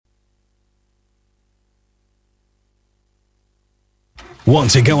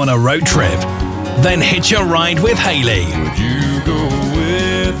Want to go on a road trip? Then hitch a ride with Hayley. Would you go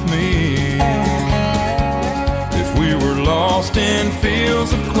with me if we were lost in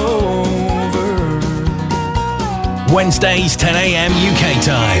fields of clover? Wednesdays 10 a.m. UK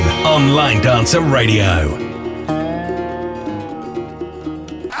time on Line Dancer Radio.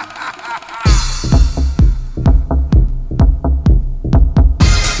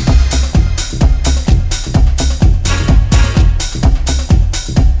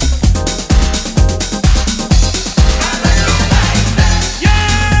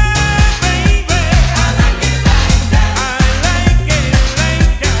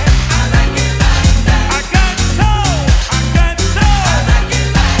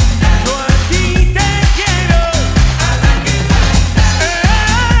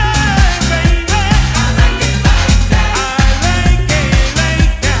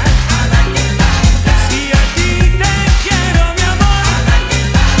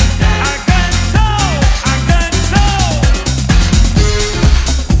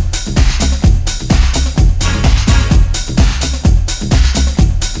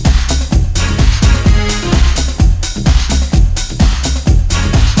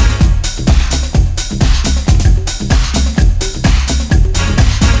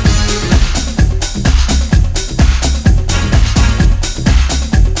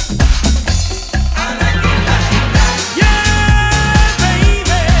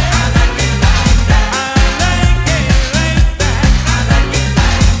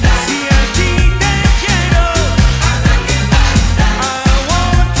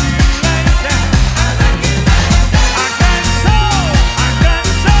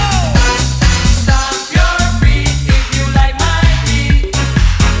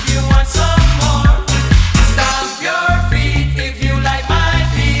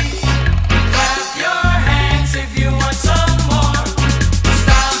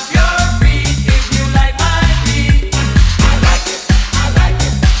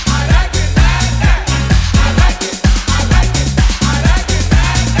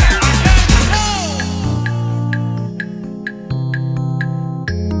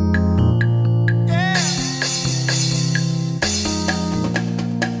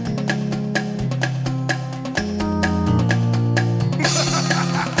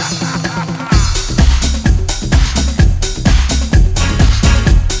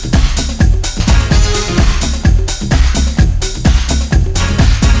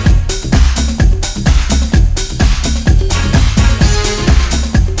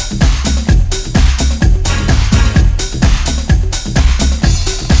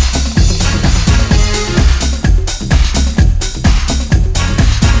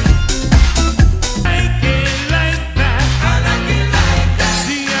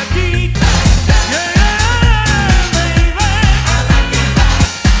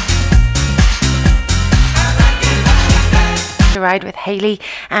 Ride with Hayley,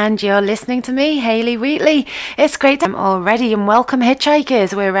 and you're listening to me, Hayley Wheatley. It's great to already, and welcome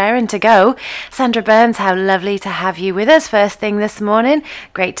hitchhikers. We're raring to go. Sandra Burns, how lovely to have you with us first thing this morning.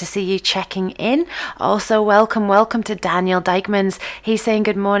 Great to see you checking in. Also welcome to Daniel Dykmans. He's saying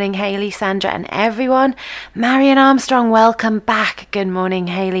good morning, Hayley, Sandra and everyone. Marion Armstrong, welcome back. Good morning,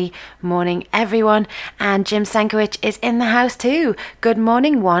 Hayley. Morning everyone. And Jim Stankiewicz is in the house too. Good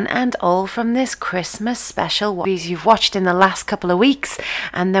morning one and all from this Christmas special you've watched in the last couple of weeks,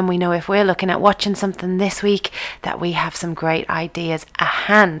 and then we know if we're looking at watching something this week that we have some great ideas at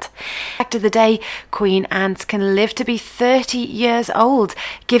hand. Fact of the day, queen ants can live to be 30 years old,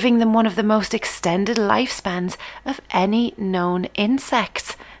 giving them one of the most extended lifespans of any known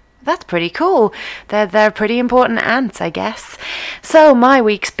insect. That's pretty cool. They're pretty important ants, I guess. So my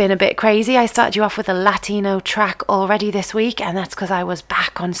week's been a bit crazy. I started you off with a Latino track already this week, and that's because I was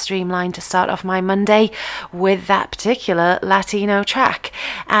back on Streamline to start off my Monday with that particular Latino track.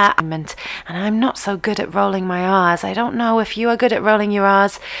 And I'm not so good at rolling my R's. I don't know if you are good at rolling your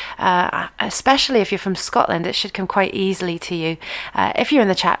R's, especially if you're from Scotland. It should come quite easily to you. If you're in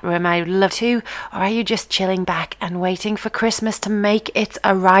the chat room, I would love to. Or are you just chilling back and waiting for Christmas to make its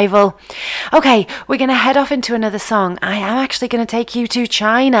arrival? Okay, we're going to head off into another song. I am actually going to take you to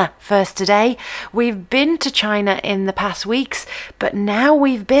China first today. We've been to China in the past weeks, but now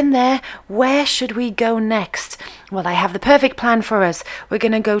we've been there, where should we go next? Well, I have the perfect plan for us. We're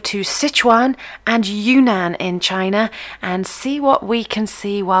going to go to Sichuan and Yunnan in China and see what we can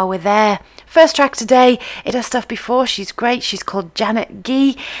see while we're there. First track today, it has stuff before. She's great. She's called Janet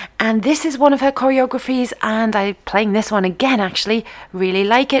Gee, and this is one of her choreographies, and I'm playing this one again, actually. Really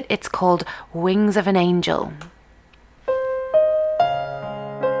like it. It's called Wings of an Angel.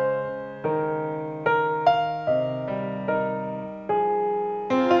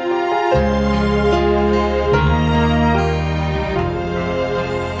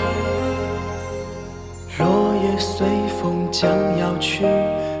 想要去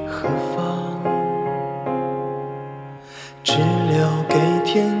何方，只留给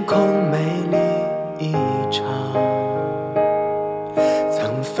天空美丽一场。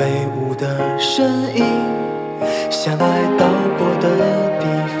曾飞舞的身影，像爱到过的地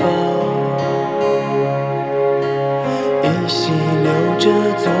方，依稀留着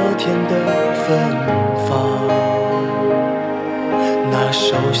昨天的芬芳。那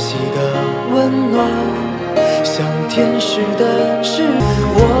熟悉的温暖，像天使的翅膀，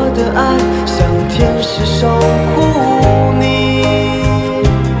我的爱像天使守护你。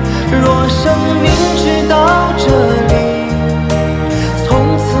若生命直到这里，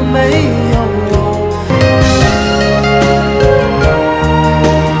从此没有我。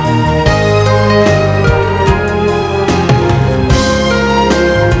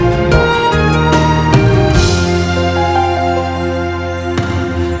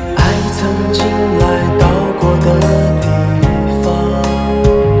爱曾经来到过的地方，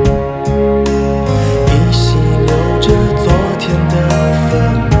依稀留着昨天的芬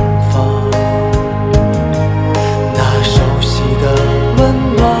芳。那熟悉的温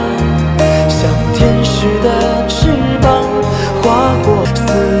暖，像天使的翅膀，划过思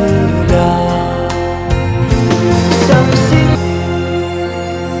量。相信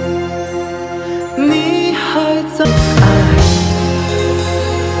你还在爱。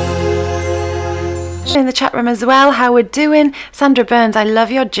In the chat room as well, how we're doing. Sandra Burns, I love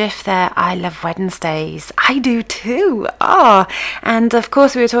your gif there. I love Wednesdays. I do too. And of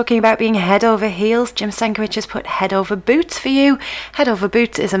course we were talking about being head over heels. Jim Stankiewicz has put head over boots for you. Head over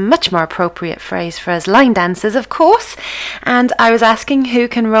boots is a much more appropriate phrase for us line dancers, of course. And I was asking who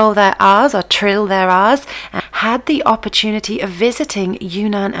can roll their R's or trill their R's. Had the opportunity of visiting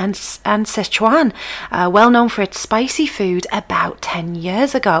Yunnan and Sichuan, well known for its spicy food, about 10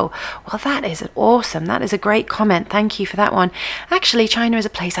 years ago. Well, that is awesome. That is a great comment. Thank you for that one. Actually, China is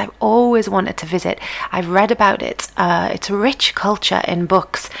a place I've always wanted to visit. I've read about it. It's a rich culture in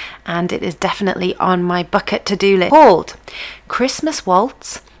books, and it is definitely on my bucket to-do list. Called Christmas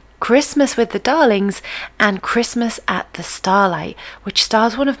Waltz, Christmas with the Darlings, and Christmas at the Starlight, which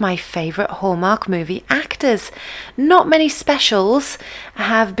stars one of my favourite Hallmark movie actors. Not many specials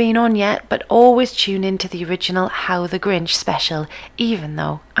have been on yet, but always tune into the original How the Grinch special, even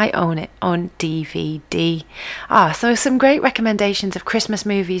though I own it on DVD. So some great recommendations of Christmas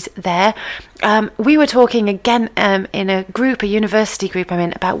movies there. We were talking again in a university group I'm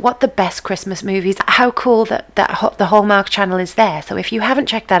in, about what the best Christmas movies. How cool that the Hallmark channel is there. So if you haven't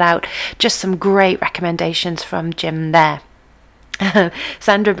checked that out, just some great recommendations from Jim there.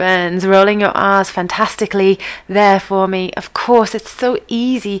 Sandra Burns, rolling your R's fantastically there for me. Of course, it's so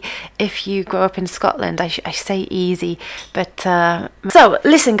easy if you grow up in Scotland. I say easy, but so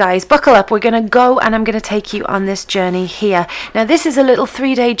listen guys, buckle up. We're going to go and I'm going to take you on this journey here. Now this is a little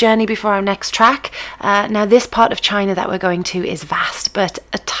 3-day journey before our next track. Now this part of China that we're going to is vast, but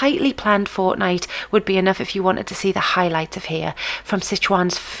a tightly planned fortnight would be enough if you wanted to see the highlights of here. From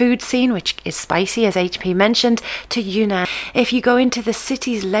Sichuan's food scene, which is spicy as HP mentioned, to Yunnan. If you go into the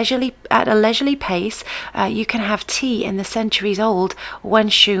city's at a leisurely pace, you can have tea in the centuries-old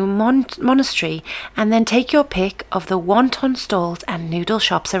Wenshu Monastery, and then take your pick of the wonton stalls and noodle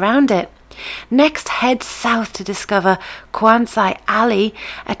shops around it. Next, head south to discover Quansai Alley,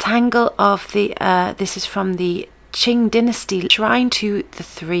 a tangle of the this is from the Qing dynasty shrine to the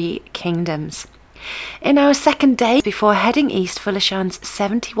Three Kingdoms. In our second day, before heading east for Lishan's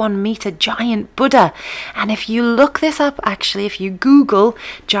 71-meter giant Buddha, and if you look this up, actually, if you Google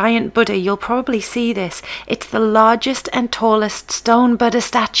giant Buddha, you'll probably see this. It's the largest and tallest stone Buddha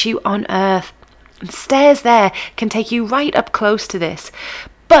statue on earth. And stairs there can take you right up close to this.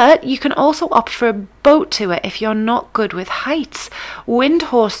 But you can also opt for a boat tour if you're not good with heights. Wind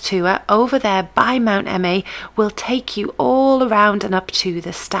Horse Tour over there by Mount Ma will take you all around and up to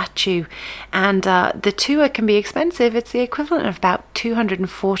the statue. And the tour can be expensive. It's the equivalent of about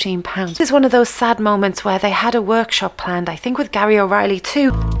 £214. This is one of those sad moments where they had a workshop planned, I think with Gary O'Reilly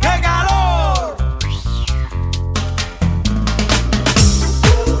too.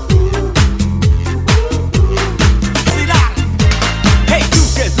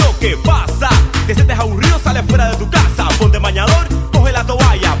 ¿Qué pasa? Te sientes aburrido, sale fuera de tu casa. Ponte bañador, coge la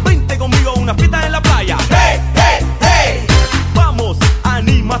toalla. Vente conmigo a una fiesta en la playa. ¡Hey, hey, hey! Vamos,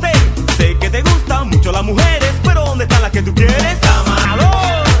 anímate. Sé que te gustan mucho las mujeres, pero ¿dónde están las que tú quieres?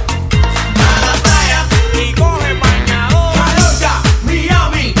 ¡Amador! A la playa y coge bañador. Mallorca,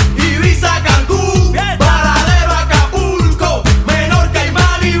 Miami, Ibiza, Cancún. Varadero, Acapulco, Menorca y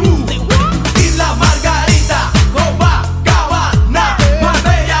Malibú. Isla Margarita, Copacabana,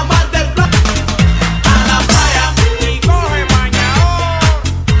 Marbella, Mar del Plata. A la playa y coge bañador.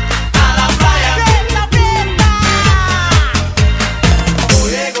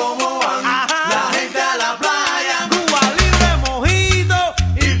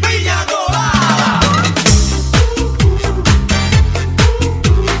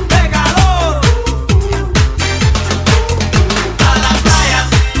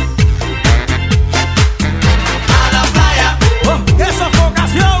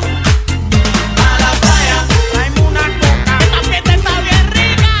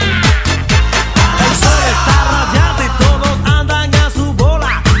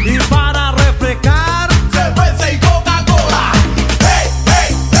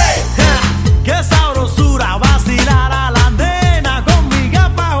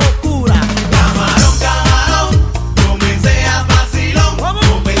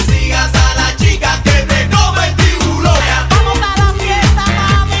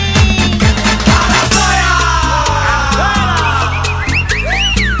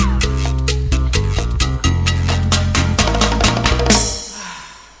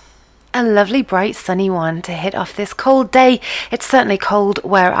 lovely, bright, sunny one to hit off this cold day. It's certainly cold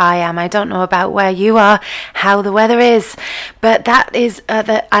where I am. I don't know about where you are, how the weather is, but that is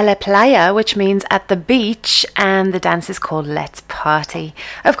the a la playa, which means at the beach, and the dance is called Let's Party.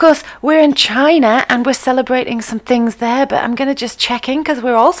 Of course, we're in China and we're celebrating some things there, but I'm going to just check in because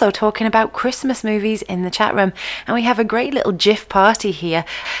we're also talking about Christmas movies in the chat room, and we have a great little GIF party here.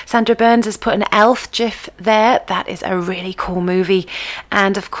 Sandra Burns has put an Elf GIF there. That is a really cool movie,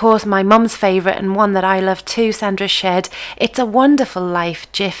 and of course my mum's favourite and one that I love too, Sandra shared It's a Wonderful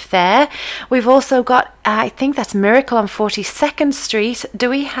Life GIF there. We've also got, I think that's Miracle on 42nd Street. Do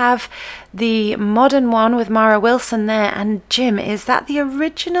we have the modern one with Mara Wilson there? And Jim, is that the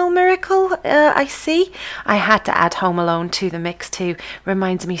original Miracle? I see. I had to add Home Alone to the mix too.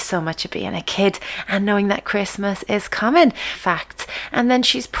 Reminds me so much of being a kid and knowing that Christmas is coming. Fact. And then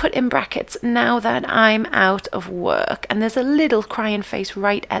she's put in brackets, now that I'm out of work. And there's a little crying face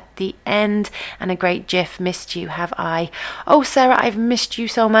right at the end, and a great GIF, missed you have I. Oh Sarah, I've missed you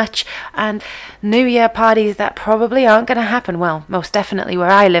so much. And New Year parties that probably aren't going to happen. Well, most definitely where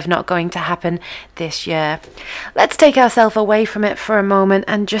I live, not going to happen this year. Let's take ourselves away from it for a moment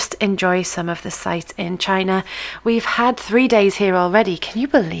and just enjoy some of the sights in China. We've had 3 days here already. Can you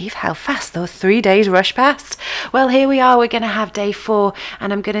believe how fast those 3 days rush past? Well, here we are. We're going to have day 4,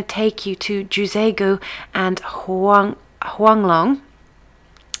 and I'm going to take you to Juzhegu and Huanglong.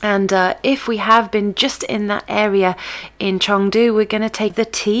 And if we have been just in that area in Chengdu, we're going to take the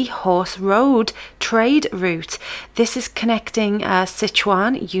Tea-Horse Road trade route. This is connecting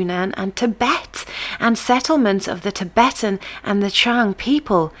Sichuan, Yunnan and Tibet, and settlements of the Tibetan and the Chang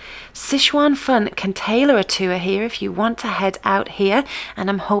people. Sichuan Fun can tailor a tour here if you want to head out here, and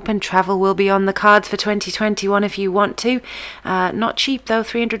I'm hoping travel will be on the cards for 2021 if you want to. Not cheap though,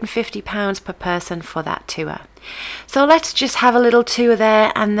 £350 per person for that tour. So let's just have a little tour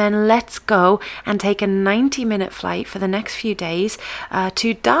there, and then let's go and take a 90-minute flight for the next few days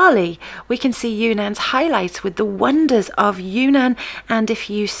to Dali. We can see Yunnan's highlights with the wonders of Yunnan, and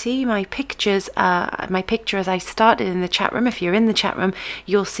if you see my pictures, my picture as I started in the chat room, if you're in the chat room,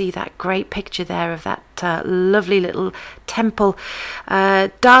 you'll see that great picture there of that lovely little temple.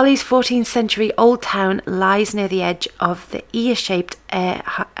 Dali's 14th century old town lies near the edge of the ear-shaped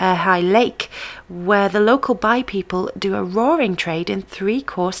high lake, where the local Bai people do a roaring trade in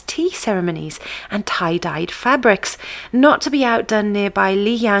 3-course tea ceremonies and tie-dyed fabrics. Not to be outdone nearby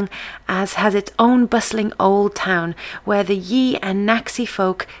Liyang, as has its own bustling old town, where the Yi and Naxi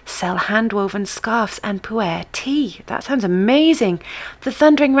folk sell hand-woven scarves and pu'er tea. That sounds amazing. The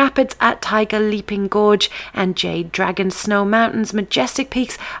thundering rapids at Tiger Leaping Gorge and Jade Dragon Snow Mountain's majestic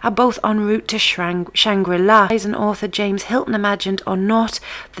peaks are both en route to Shangri-La. As an author James Hilton imagined or not,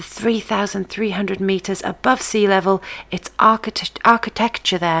 the 3,300 metres above sea level, its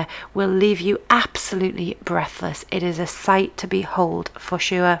architecture there will leave you absolutely breathless. It is a sight to behold for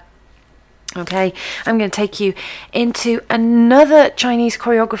sure. Okay, I'm going to take you into another Chinese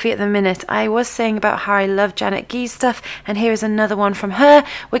choreography at the minute. I was saying about how I love Janet Guy's stuff, and here is another one from her.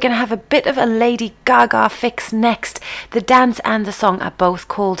 We're going to have a bit of a Lady Gaga fix next. The dance and the song are both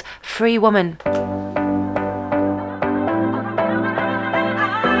called Free Woman.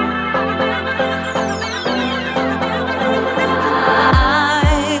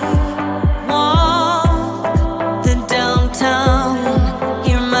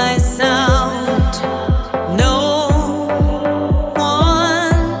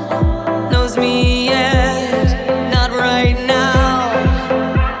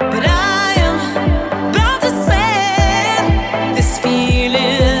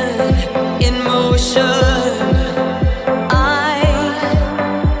 Motion.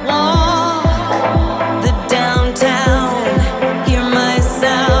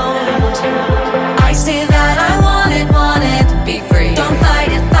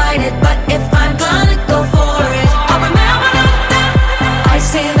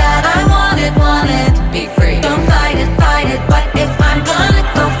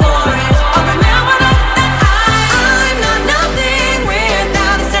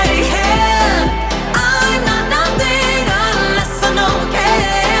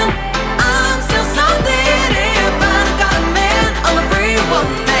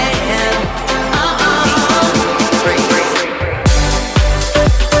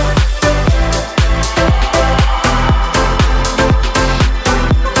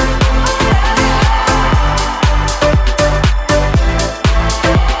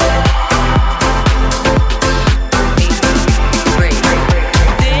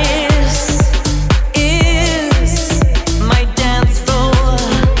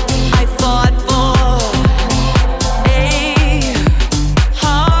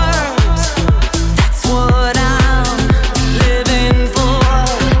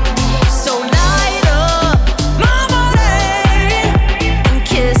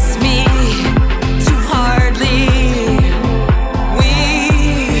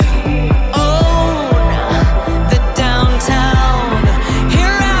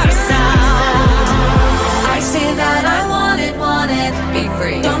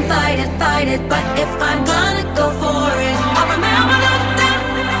 free. Don't fight it, but if I'm gonna go for it, I'll remember that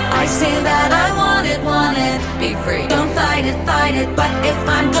I say that I want it, be free. Don't fight it, but if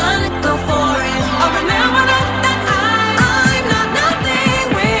I'm gonna go for it, I'll remember that I'm not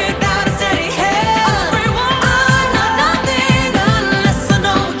nothing without a steady hand. I'm a free woman. I'm not nothing unless I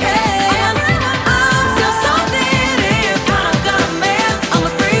know again. I'm still something if I'm got a man. I'm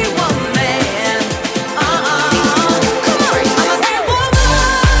a free woman. Come on, I'm a free woman. I'm a free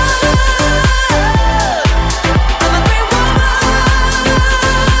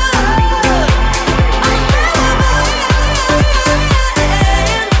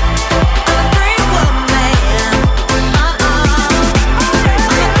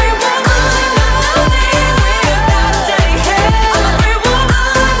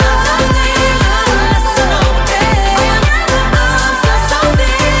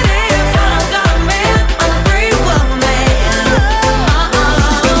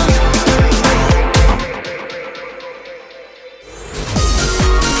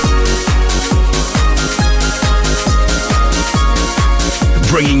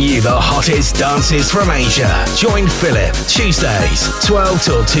Bringing you the hottest dances from Asia. Join Philip Tuesdays, 12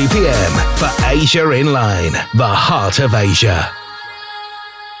 till 2 p.m. for Asia in Line, the heart of Asia.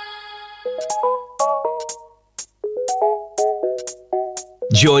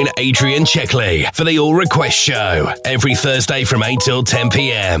 Join Adrian Checkley for the All Request Show every Thursday from 8 till 10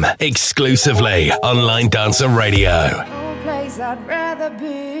 p.m. exclusively on Line Dancer Radio. No place I'd rather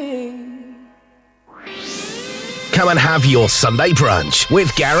be. Come and have your Sunday brunch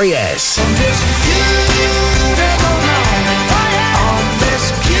with Gary S.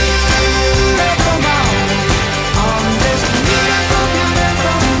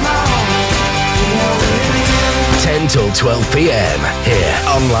 Till 12 p.m. here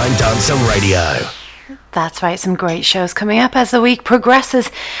on Line Dancer Radio. That's right, some great shows coming up as the week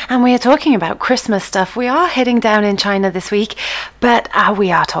progresses, and we are talking about Christmas stuff. We are heading down in China this week, but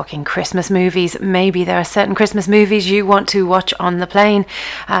we are talking Christmas movies. Maybe there are certain Christmas movies you want to watch on the plane.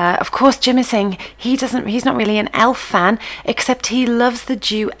 Of course, Jim is saying he's not really an Elf fan, except he loves the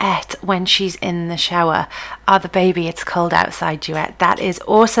duet when she's in the shower. Oh, the baby, it's cold outside duet. That is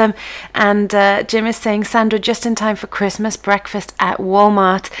awesome. And Jim is saying, Sandra, just in time for Christmas breakfast at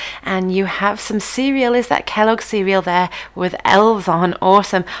Walmart, and you have some cereal. Is that Kellogg's cereal there with elves on?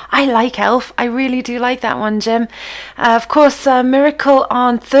 Awesome. I like Elf. I really do like that one, Jim. Of course, Miracle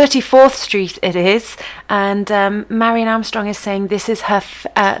on 34th Street it is. And Marion Armstrong is saying this is her,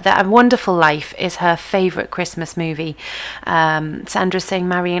 that A Wonderful Life is her favourite Christmas movie. Sandra's saying,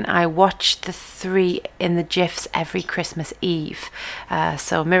 Marion, I watch the three in the GIFs every Christmas Eve.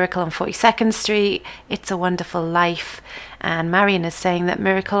 So Miracle on 42nd Street, It's a Wonderful Life. And Marion is saying that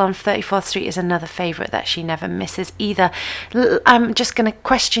Miracle on 34th Street is another favourite that she never misses either. I'm just going to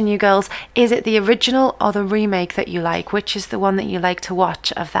question you girls. Is it the original or the remake that you like? Which is the one that you like to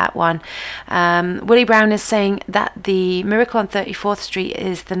watch of that one? Willie Brown is saying that the Miracle on 34th Street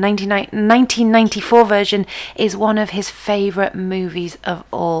is the 1994 version is one of his favourite movies of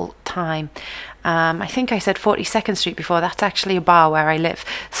all time. I think I said 42nd Street before. That's actually a bar where I live,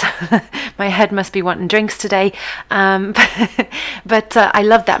 so my head must be wanting drinks today. But I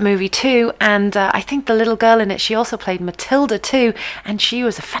loved that movie too, and I think the little girl in it, she also played Matilda too, and she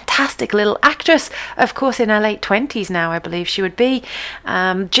was a fantastic little actress, of course in her late 20s now, I believe she would be.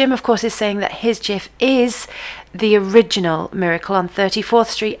 Jim, of course, is saying that his GIF is the original Miracle on 34th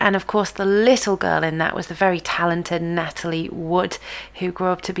Street, and of course the little girl in that was the very talented Natalie Wood, who grew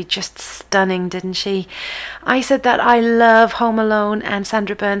up to be just stunning, didn't she? I said that I love Home Alone, and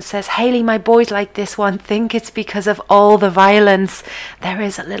Sandra Burns says, Hayley, my boys like this one, think it's because of all the violence. There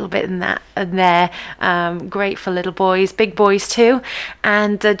is a little bit in that in there. Great for little boys, big boys too.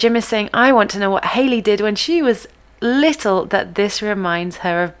 And Jim is saying, I want to know what Hayley did when she was little, that this reminds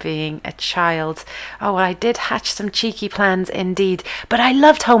her of being a child. Oh, well, I did hatch some cheeky plans indeed, but I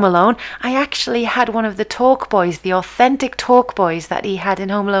loved Home Alone. I actually had one of the Talk Boys, the authentic Talk Boys that he had in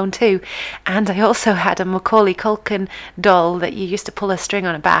Home Alone 2, and I also had a Macaulay Culkin doll that you used to pull a string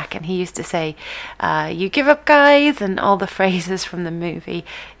on a back, and he used to say, you give up guys, and all the phrases from the movie.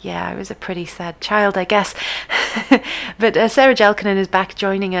 Yeah, I was a pretty sad child, I guess. But Sarah Jelkinen is back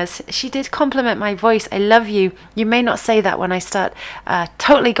joining us. She did compliment my voice. I love you. You may not say that when I start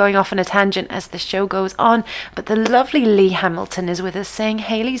totally going off on a tangent as the show goes on, but the lovely Lee Hamilton is with us saying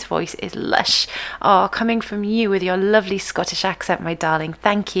Hayley's voice is lush. Oh, coming from you with your lovely Scottish accent, my darling.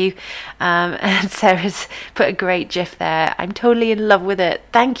 Thank you. And Sarah's put a great gif there. I'm totally in love with it.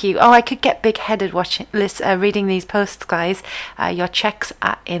 Thank you. Oh, I could get big-headed reading these posts, guys. Your checks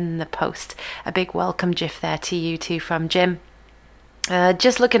are in the post. A big welcome gif there to you too from Jim.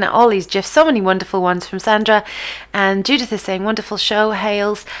 Just looking at all these GIFs, so many wonderful ones from Sandra. And Judith is saying, wonderful show,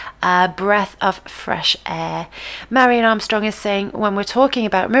 hails a breath of fresh air. Marion Armstrong is saying, when we're talking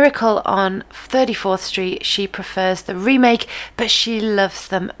about Miracle on 34th Street, she prefers the remake, but she loves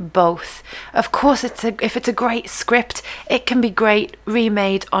them both. Of course, if it's a great script, it can be great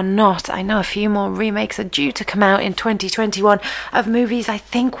remade or not. I know a few more remakes are due to come out in 2021 of movies. I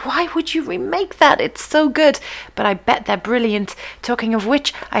think, why would you remake that? It's so good, but I bet they're brilliant. Talking of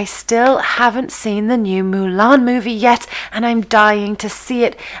which, I still haven't seen the new Mulan movie yet, and I'm dying to see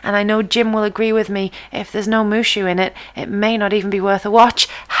it. And I know Jim will agree with me, if there's no Mushu in it, it may not even be worth a watch.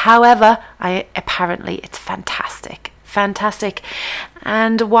 However, apparently it's fantastic. Fantastic.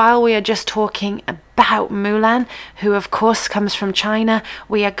 And while we are just talking about Mulan, who of course comes from China,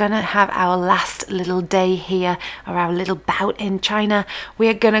 we are going to have our last little day here, or our little bout in China. We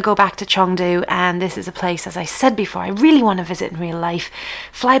are going to go back to Chengdu, and this is a place, as I said before, I really want to visit in real life.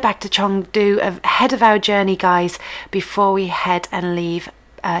 Fly back to Chengdu ahead of our journey, guys, before we head and leave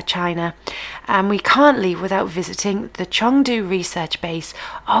China. And we can't leave without visiting the Chengdu research base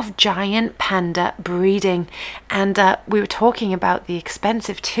of giant panda breeding. And we were talking about the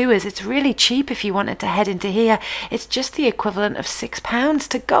expensive tours. It's really cheap if you wanted to head into here. It's just the equivalent of £6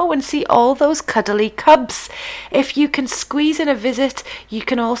 to go and see all those cuddly cubs. If you can squeeze in a visit, you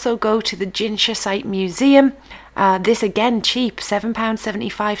can also go to the Jinsha Site Museum. This again cheap,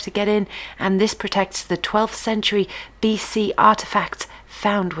 £7.75 to get in, and this protects the 12th century BC artifacts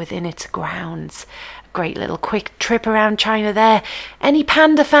found within its grounds. Great little quick trip around China there. Any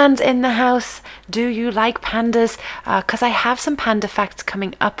panda fans in the house? Do you like pandas? Because I have some panda facts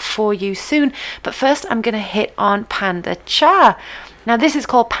coming up for you soon. But first I'm going to hit on Panda Cha. Now this is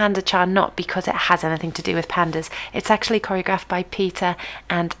called Panda Cha not because it has anything to do with pandas. It's actually choreographed by Peter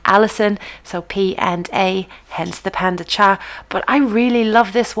and Alison, so P and A, hence the Panda Cha. But I really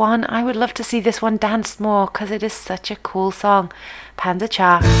love this one. I would love to see this one danced more because it is such a cool song. Panda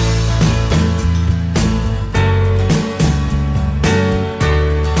Cha.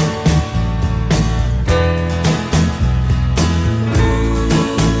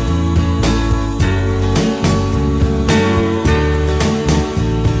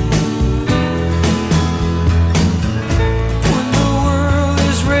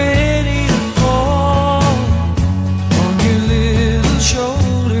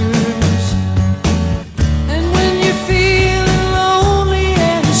 And when you're feeling lonely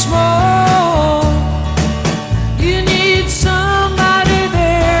and small,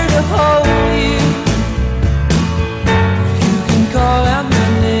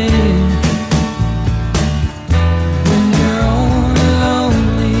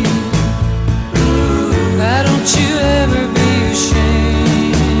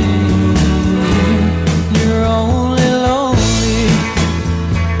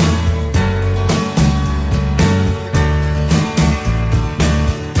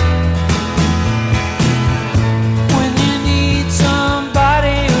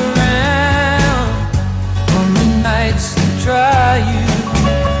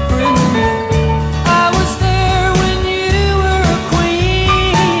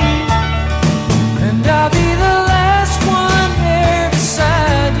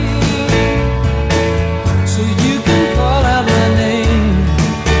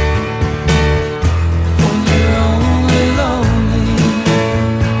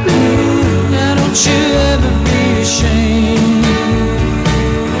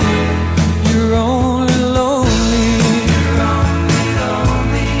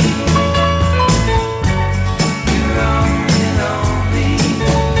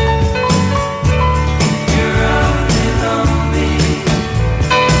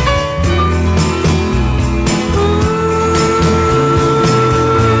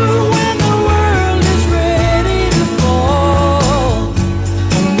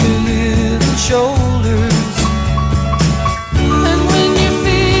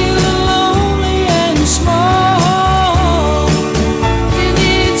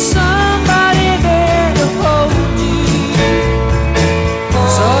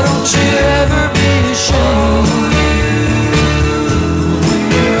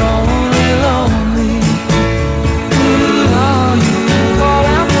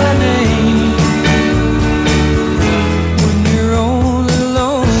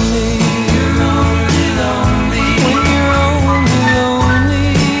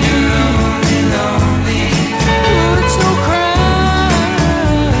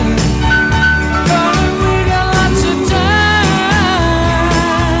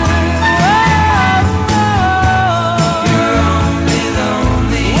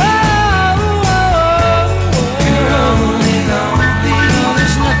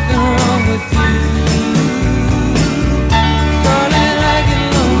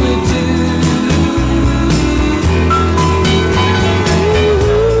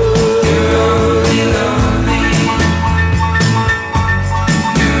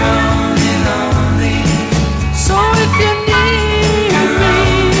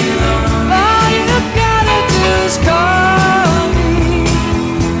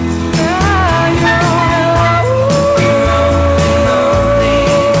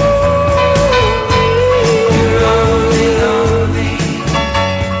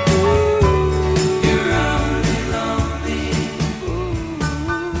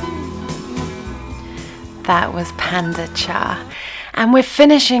 Panda Cha. And we're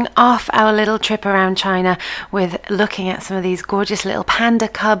finishing off our little trip around China with looking at some of these gorgeous little panda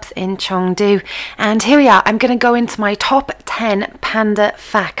cubs in Chengdu. And here we are. I'm going to go into my top 10 panda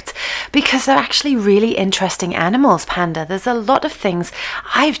facts because they're actually really interesting animals, panda. There's a lot of things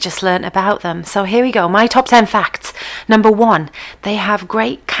I've just learned about them. So here we go. My top 10 facts. Number 1, they have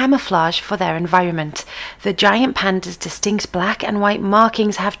great camouflage for their environment. The giant panda's distinct black and white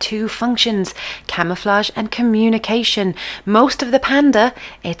markings have 2 functions: camouflage and communication. Most of the panda,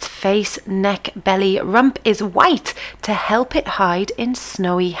 its face, neck, belly, rump is white to help it hide in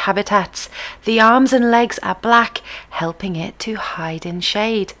snowy habitats. The arms and legs are black, helping it to hide in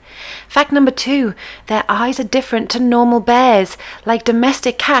shade. Fact number 2, their eyes are different to normal bears. Like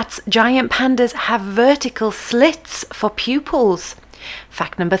domestic cats, giant pandas have vertical slits for pupils.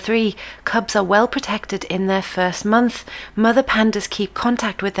 Fact number 3, cubs are well protected in their first month. Mother pandas keep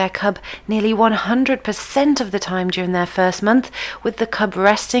contact with their cub nearly 100% of the time during their first month, with the cub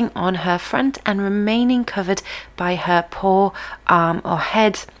resting on her front and remaining covered by her paw, arm or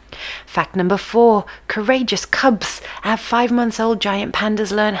head. Fact number 4, courageous cubs. At 5-month-old giant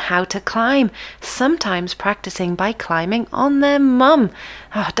pandas learn how to climb, sometimes practicing by climbing on their mum.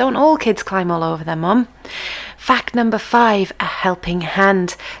 Oh, don't all kids climb all over their mum? Fact number 5, a helping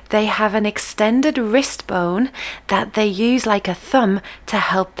hand. They have an extended wrist bone that they use like a thumb to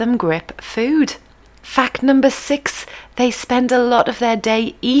help them grip food. Fact number 6, they spend a lot of their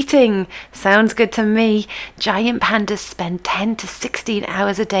day eating. Sounds good to me. Giant pandas spend 10 to 16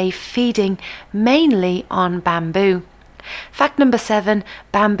 hours a day feeding, mainly on bamboo. Fact number 7,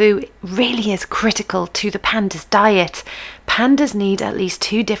 bamboo really is critical to the panda's diet. Pandas need at least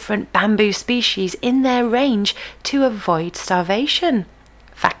 2 different bamboo species in their range to avoid starvation.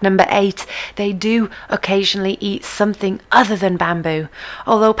 Fact number 8, they do occasionally eat something other than bamboo.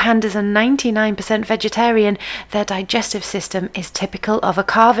 Although pandas are 99% vegetarian, their digestive system is typical of a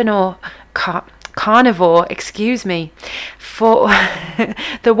carnivore. For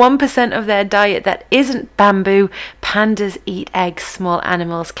the 1% of their diet that isn't bamboo, pandas eat eggs, small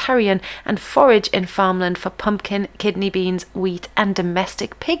animals, carrion, and forage in farmland for pumpkin, kidney beans, wheat, and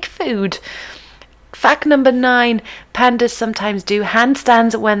domestic pig food. Fact number 9, pandas sometimes do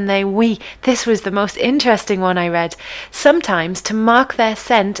handstands when they wee. This was the most interesting one I read. Sometimes, to mark their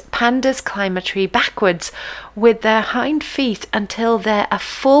scent, pandas climb a tree backwards with their hind feet until they're a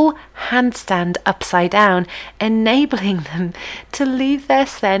full handstand upside down, enabling them to leave their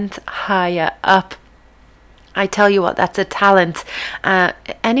scent higher up. I tell you what, that's a talent.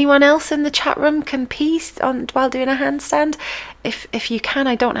 Anyone else in the chat room can pee while doing a handstand? If you can,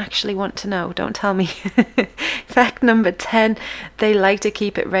 I don't actually want to know. Don't tell me. Fact number 10, they like to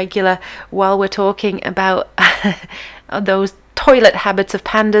keep it regular. While we're talking about those toilet habits of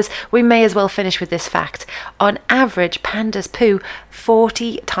pandas, we may as well finish with this fact. On average, pandas poo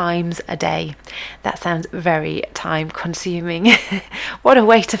 40 times a day. That sounds very time consuming. What a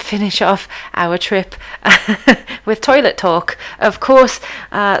way to finish off our trip with toilet talk, of course.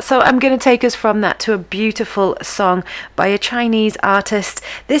 So I'm going to take us from that to a beautiful song by a Chinese artist.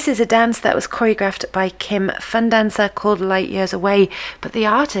 This is a dance that was choreographed by Kim Fun Dancer called Light Years Away, but the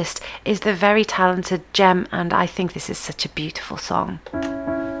artist is the very talented Gem, and I think this is such a beautiful song.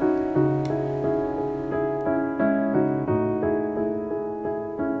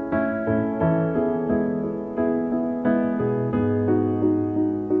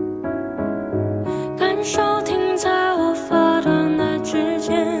 感受停在我发端的指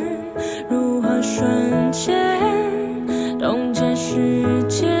尖，如何瞬间冻结时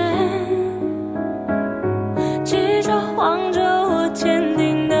间，记着望着我坚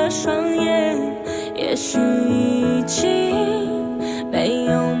定的双眼，也许已经没有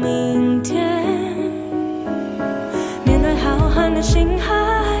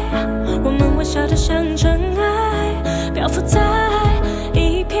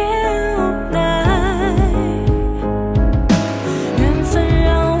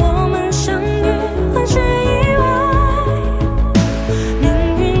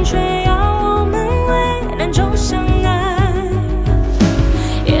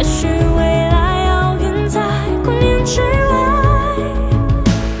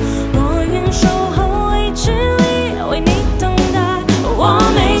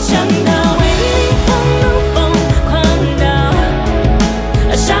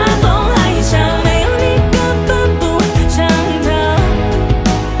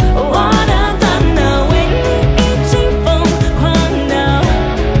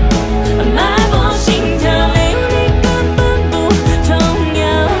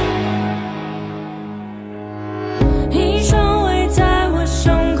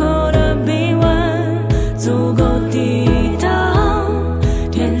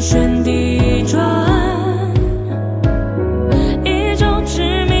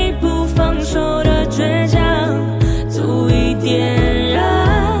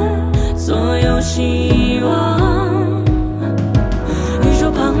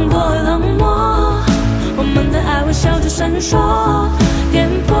闪烁，颠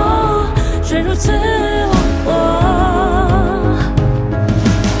簸却如此忘我。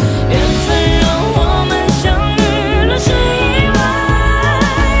缘分让我们相遇了是意外，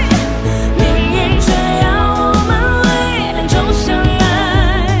命运却要我们为两种相爱。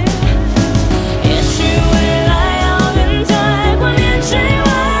也许未来遥远在光年之外，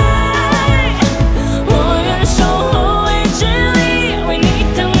我愿守候未知里为你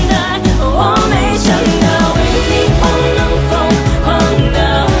等待。我没想到为你我能疯狂到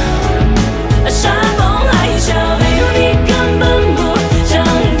山崩海啸，没有你根本不想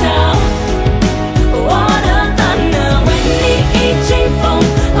逃。我的大脑为你已经疯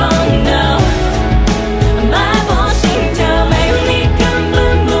狂到脉搏心跳，没有你根本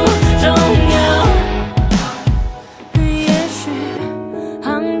不重要。也许航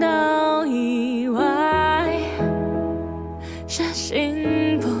道以外是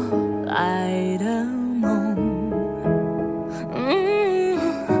醒不来的梦，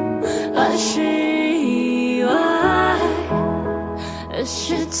还是意外，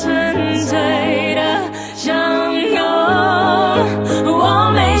是纯粹的相拥。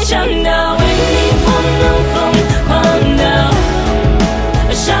我没想到为你我能疯狂到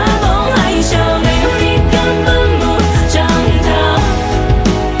山崩海啸，没有你根本不想逃。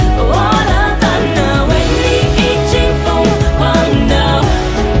我的大脑为你已经疯狂到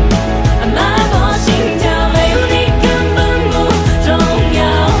脉搏心跳，没有你根本不重要。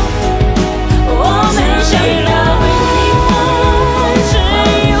我没想到为你我是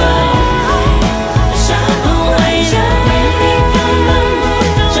意外，山崩海啸，没有你根本不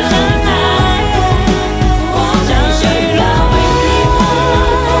重要。我相信了为你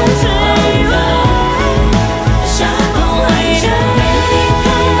我是意外，山崩海啸，没有你根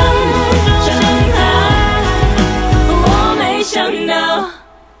本不重要。我没想到。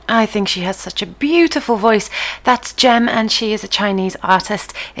I think she has such a beautiful voice. That's Jem, and she is a Chinese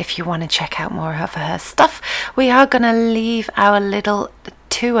artist. If you want to check out more of her stuff, we are going to leave our little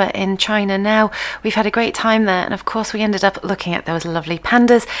tour in China now. We've had a great time there, and of course we ended up looking at those lovely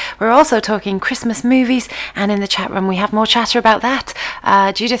pandas. We're also talking Christmas movies, and in the chat room we have more chatter about that.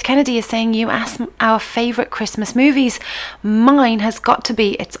 Judith Kennedy is saying, you asked our favourite Christmas movies. Mine has got to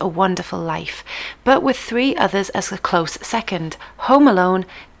be It's a Wonderful Life, but with 3 others as a close second: Home Alone,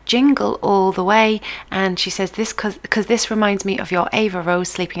 Jingle All the Way, and she says this because this reminds me of your Ava Rose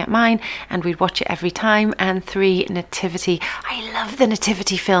sleeping at mine, and we'd watch it every time. And 3, Nativity. I love the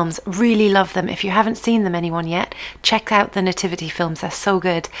Nativity films, really love them. If you haven't seen them, anyone yet, check out the Nativity films, they're so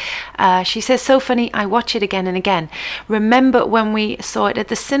good. She says, so funny, I watch it again and again. Remember when we saw it at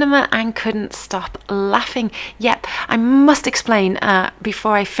the cinema and couldn't stop laughing? Yep, I must explain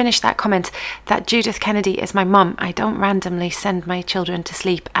before I finish that comment that Judith Kennedy is my mum. I don't randomly send my children to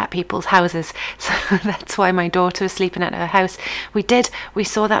sleep at people's houses, so that's why my daughter was sleeping at her house. We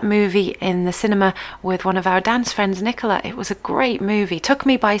saw that movie in the cinema with one of our dance friends, Nicola. It was a great movie, took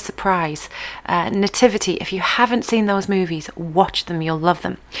me by surprise. Nativity, if you haven't seen those movies, watch them, you'll love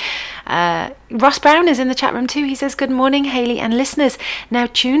them. Ross Brown is in the chat room too. He says, good morning Hayley and listeners, now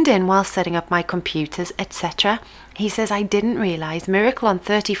tuned in while setting up my computers, etc. He says, I didn't realise Miracle on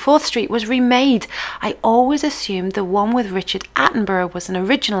 34th Street was remade. I always assumed the one with Richard Attenborough was an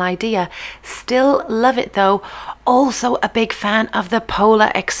original idea. Still love it though. Also a big fan of the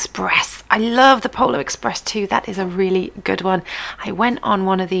Polar Express. I love the Polar Express too. That is a really good one. I went on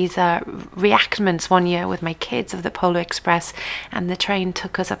one of these reenactments one year with my kids of the Polar Express, and the train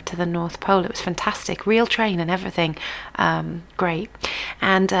took us up to the North Pole. It was fantastic. Real train and everything. Great.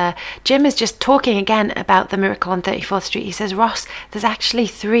 And Jim is just talking again about the Miracle on 34th Street. He says, Ross, there's actually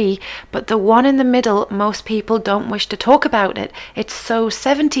 3, but the one in the middle, most people don't wish to talk about it. It's so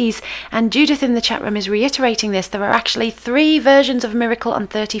 70s. And Judith in the chat room is reiterating this. There are actually 3 versions of Miracle on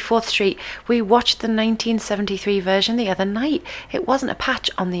 34th Street. We watched the 1973 version the other night. It wasn't a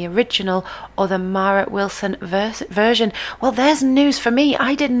patch on the original or the Mara Wilson version. Well, there's news for me.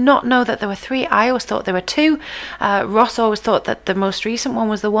 I did not know that there were 3. I always thought there were 2. Ross always thought that the most recent one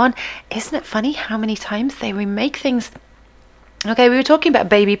was the one. Isn't it funny how many times they remake things? Okay, we were talking about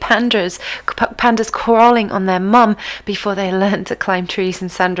baby pandas crawling on their mum before they learned to climb trees,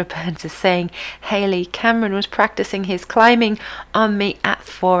 and Sandra Burns is saying, Hayley, Cameron was practicing his climbing on me at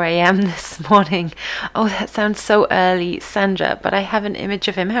 4 a.m. this morning. Oh, that sounds so early, Sandra, but I have an image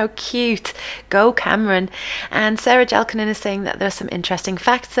of him. How cute. Go, Cameron. And Sarah Jalkanen is saying that there's some interesting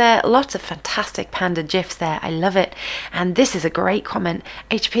facts there. Lots of fantastic panda gifs there. I love it. And this is a great comment.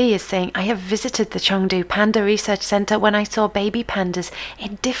 HP is saying, I have visited the Chengdu Panda Research Center when I saw baby pandas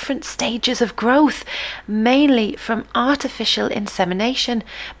in different stages of growth, mainly from artificial insemination.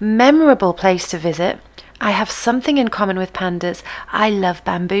 Memorable place to visit. I have something in common with pandas. I love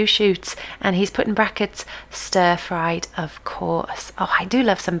bamboo shoots. And he's put in brackets, stir-fried, of course. Oh, I do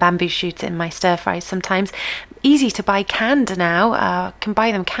love some bamboo shoots in my stir-fries sometimes. Easy to buy canned now. Can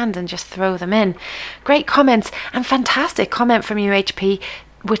buy them canned and just throw them in. Great comments and fantastic comment from you, HP.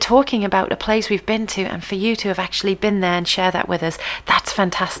 We're talking about a place we've been to, and for you to have actually been there and share that with us, that's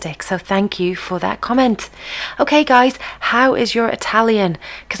fantastic. So thank you for that comment. Okay guys, how is your Italian?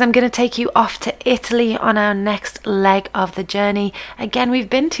 Because I'm going to take you off to Italy on our next leg of the journey. Again, we've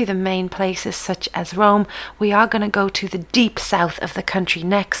been to the main places such as Rome. We are going to go to the deep south of the country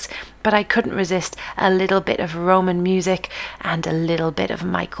next, but I couldn't resist a little bit of Roman music and a little bit of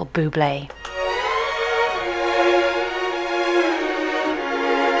Michael Bublé.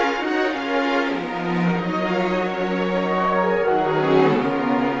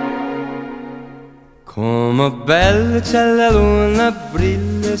 Come bella c'è la luna,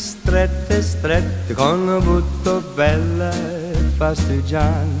 brille strette, strette, con un butto bella e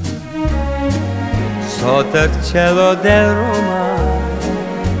fastigiante, sotto il cielo del Roma.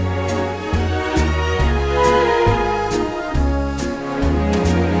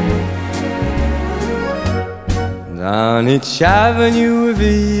 Down each avenue,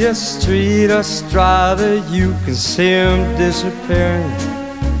 via street or strada, you can see 'em disappearing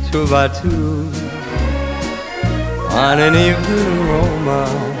two by two. On an evening in Roma,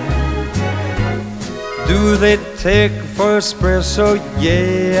 do they take for espresso?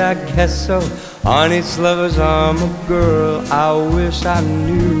 Yeah, I guess so. On each lover's arm a girl I wish I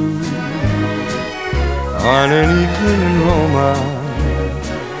knew. On an evening in Roma,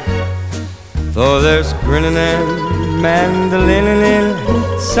 though there's grinning and mandolin in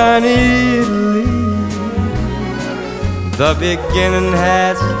sunny Italy, the beginning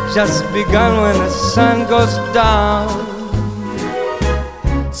has just begun when the sun goes down.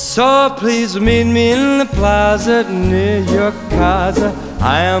 So please meet me in the plaza near your casa.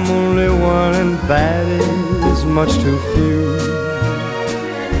 I am only one and that is much too few.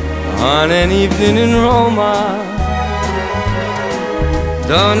 On an evening in Roma,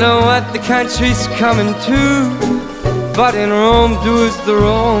 don't know what the country's coming to, but in Rome do as the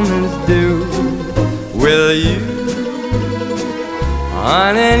Romans do. Will you?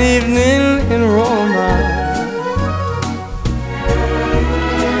 On an evening in Roma,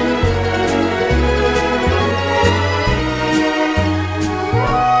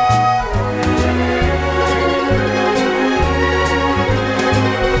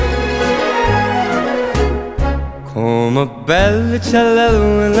 come bella c'è la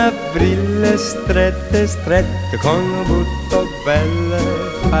luna, brille strette, strette, con un butto belle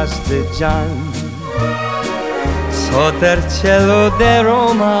fasteggiante, sotto il cielo di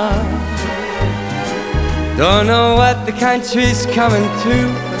Roma. Don't know what the country's coming to,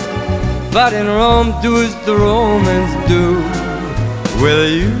 but in Rome do as the Romans do. Will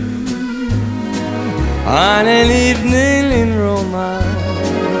you? On an evening in Roma,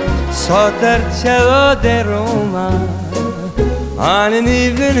 sotto il cielo di Roma, on an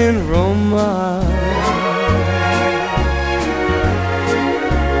evening in Roma.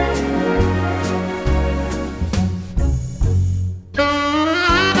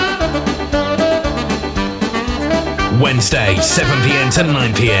 Wednesday, 7 p.m. to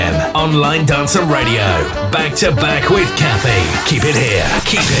 9 p.m. on Line Dancer Radio. Back to back with Kathy. Keep it here.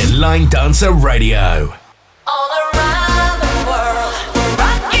 Keep it Line Dancer Radio. All around the world, we're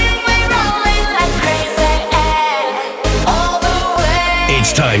rocking, we're rolling like crazy. All the way.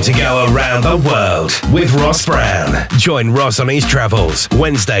 It's time to go around the world with Ross Brown. Join Ross on his travels.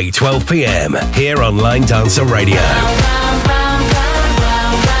 Wednesday, 12 p.m. here on Line Dancer Radio.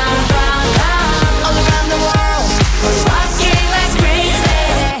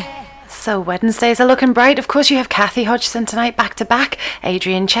 So Wednesdays are looking bright. Of course, you have Kathy Hodgson tonight, back to back.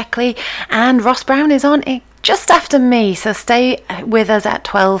 Adrian Checkley and Ross Brown is on just after me. So stay with us at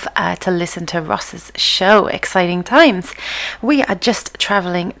 12 to listen to Ross's show. Exciting times. We are just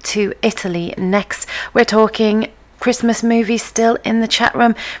travelling to Italy next. We're talking Christmas movies still in the chat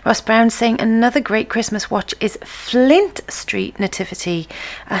room. Ross Brown saying another great Christmas watch is Flint Street Nativity.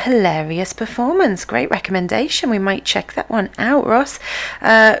 A hilarious performance. Great recommendation. We might check that one out, Ross.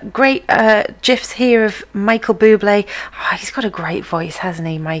 Great gifs here of Michael Bublé. Oh, he's got a great voice, hasn't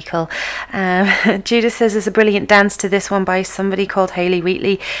he, Michael? Judith says there's a brilliant dance to this one by somebody called Hayley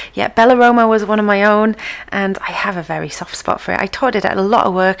Wheatley. Yeah, Bella Roma was one of my own, and I have a very soft spot for it. I taught it at a lot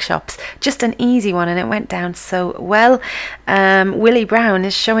of workshops. Just an easy one, and it went down so well. Willie Brown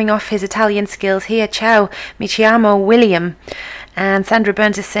is showing off his Italian skills here. Ciao, mi chiamo William. And Sandra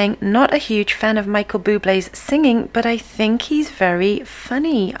Burns is saying, not a huge fan of Michael Bublé's singing, but I think he's very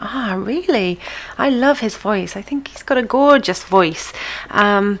funny. Ah, really? I love his voice. I think he's got a gorgeous voice.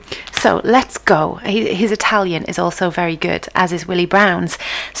 So let's go. His Italian is also very good, as is Willie Brown's.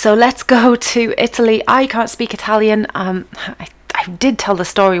 So let's go to Italy. I can't speak Italian. I did tell the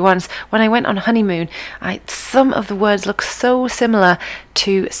story once when I went on honeymoon. Some of the words look so similar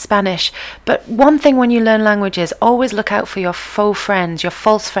to Spanish, but one thing when you learn languages, always look out for your faux friends, your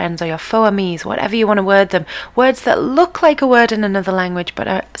false friends, or your faux amis, whatever you want to word them, words that look like a word in another language but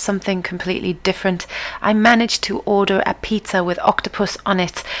are something completely different. I managed to order a pizza with octopus on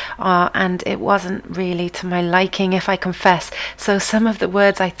it, and it wasn't really to my liking, if I confess, so some of the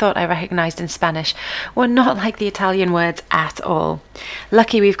words I thought I recognised in Spanish were not like the Italian words at all.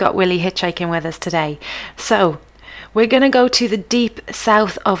 Lucky we've got Willie hitchhiking with us today. So we're going to go to the deep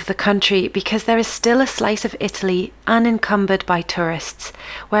south of the country because there is still a slice of Italy unencumbered by tourists,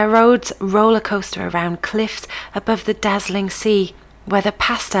 where roads roller coaster around cliffs above the dazzling sea, where the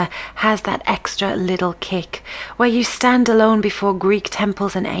pasta has that extra little kick, where you stand alone before Greek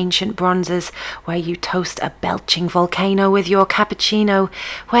temples and ancient bronzes, where you toast a belching volcano with your cappuccino,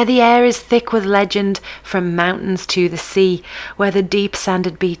 where the air is thick with legend from mountains to the sea, where the deep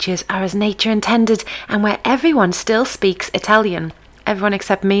sanded beaches are as nature intended, and where everyone still speaks Italian. Everyone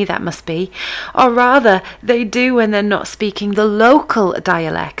except me, that must be. Or rather, they do when they're not speaking the local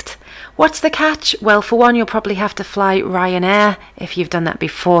dialect. What's the catch? Well, for one, you'll probably have to fly Ryanair. If you've done that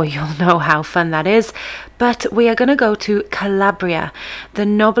before, you'll know how fun that is. But we are going to go to Calabria, the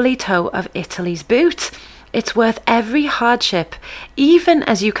knobbly toe of Italy's boot. It's worth every hardship. Even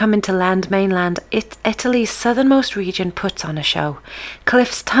as you come into mainland, Italy's southernmost region puts on a show.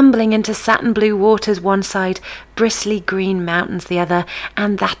 Cliffs tumbling into satin blue waters one side, bristly green mountains the other,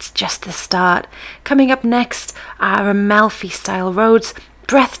 and that's just the start. Coming up next are Amalfi-style roads,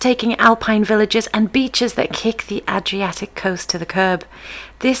 breathtaking alpine villages and beaches that kick the Adriatic coast to the curb.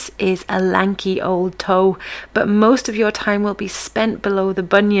 This is a lanky old toe, but most of your time will be spent below the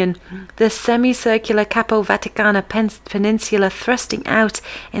Bunion, the semicircular Capo Vaticano peninsula thrusting out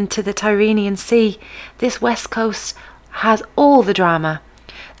into the Tyrrhenian Sea. This west coast has all the drama.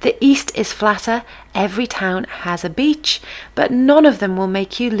 The east is flatter, every town has a beach, but none of them will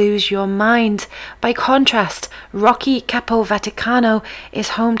make you lose your mind. By contrast, rocky Capo Vaticano is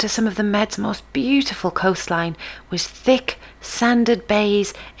home to some of the Med's most beautiful coastline, with thick, sanded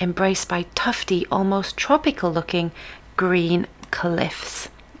bays embraced by tufty, almost tropical-looking green cliffs.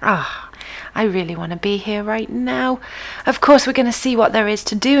 I really want to be here right now. Of course, we're going to see what there is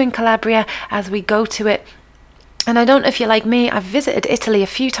to do in Calabria as we go to it. And I don't know if you're like me, I've visited Italy a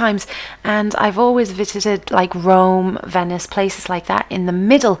few times and I've always visited like Rome, Venice, places like that in the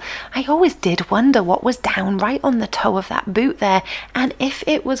middle. I always did wonder what was down right on the toe of that boot there and if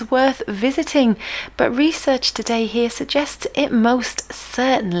it was worth visiting. But research today here suggests it most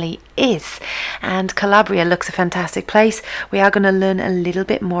certainly is. And Calabria looks a fantastic place. We are going to learn a little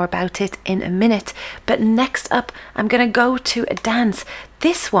bit more about it in a minute. But next up, I'm going to go to a dance.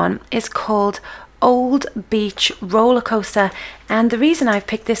 This one is called Old Beach Roller Coaster, and the reason I've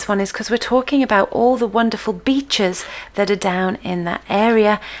picked this one is because we're talking about all the wonderful beaches that are down in that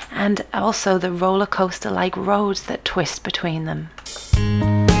area and also the roller coaster like roads that twist between them.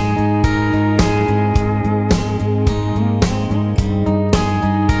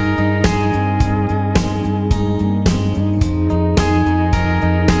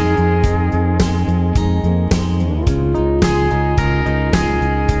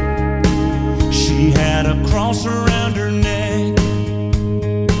 Cross around her neck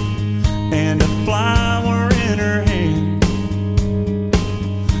and a flower in her hand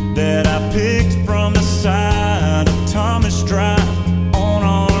that I picked from the side of Thomas Drive on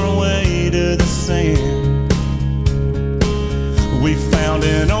our way to the sand. We found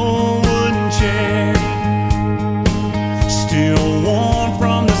an old wooden chair, still warm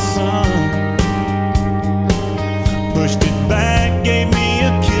from the sun, pushed it back, gave me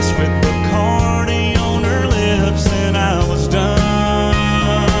a kiss with Bacardi on her lips, and I was done.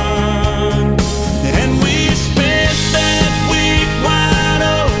 And we spent that week wide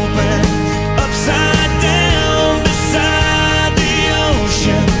open, upside down beside the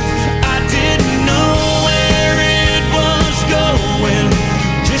ocean. I didn't know where it was going,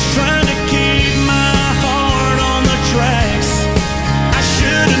 just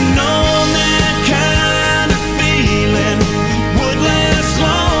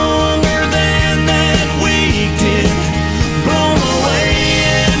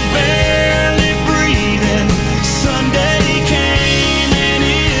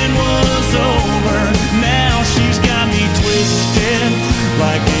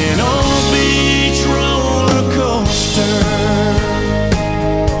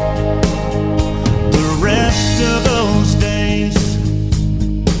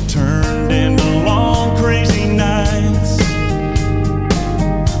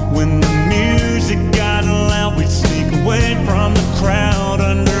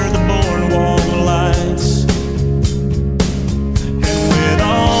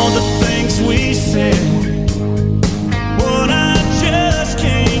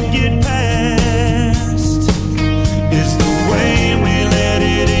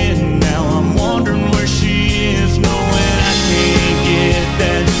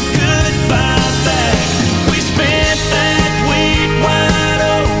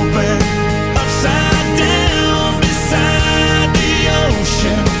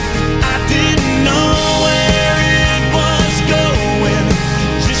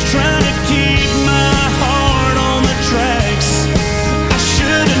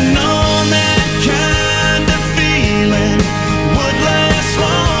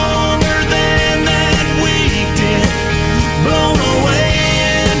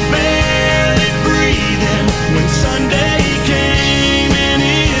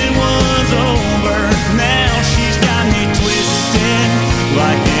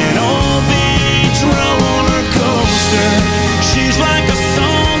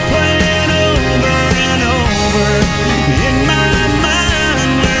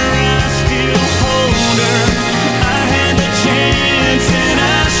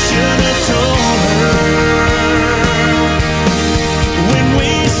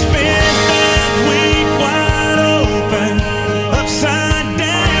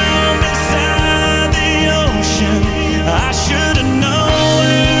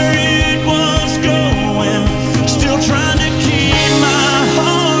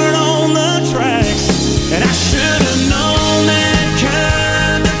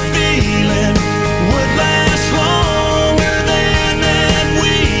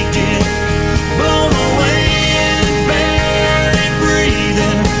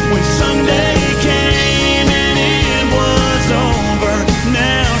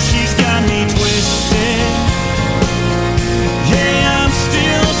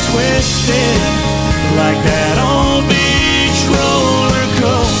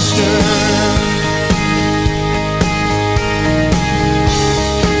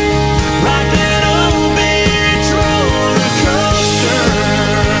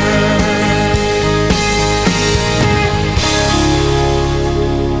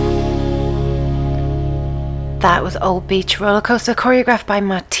was Old Beach Roller Coaster, choreographed by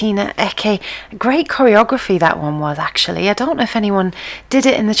Martina Eke. Great choreography that one was, actually. I don't know if anyone did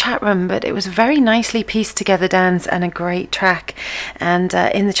it in the chat room, but it was a very nicely pieced together dance and a great track. And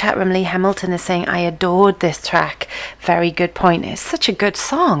in the chat room, Lee Hamilton is saying, I adored this track. Very good point. It's such a good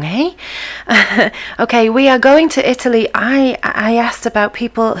song, eh? Okay, we are going to Italy. I asked about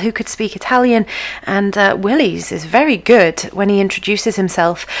people who could speak Italian, and Willie's is very good when he introduces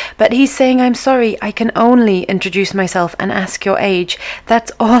himself, but he's saying, I'm sorry, I can only introduce myself and ask your age.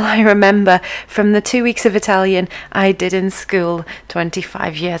 That's all I remember from the 2 weeks of Italian I did in school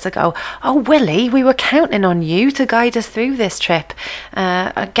 25 years ago. Oh, Willie, we were counting on you to guide us through this trip.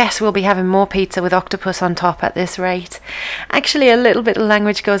 I guess we'll be having more pizza with octopus on top at this rate. Actually, a little bit of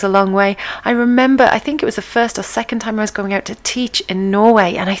language goes a long way. I remember, I think it was the first or second time I was going out to teach in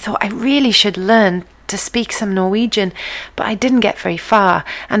Norway, and I thought I really should learn to speak some Norwegian, but I didn't get very far,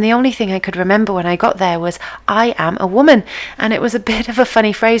 and the only thing I could remember when I got there was I am a woman, and it was a bit of a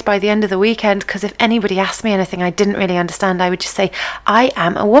funny phrase by the end of the weekend, because if anybody asked me anything I didn't really understand, I would just say I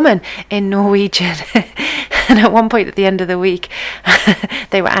am a woman in Norwegian. And at one point at the end of the week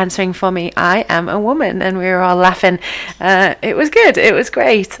they were answering for me, I am a woman, and we were all laughing. It was good, it was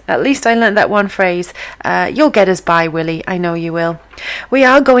great. At least I learned that one phrase. You'll get us by, Willie, I know you will. We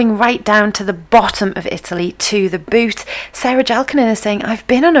are going right down to the bottom of Italy, to the boot. Sarah Jalkanen is saying, I've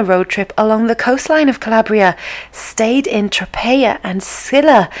been on a road trip along the coastline of Calabria, stayed in Tropea and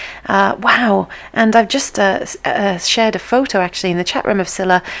Scilla. Wow. And I've just shared a photo actually in the chat room of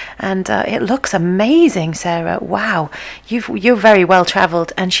Scilla, and it looks amazing, Sarah. Wow. You're very well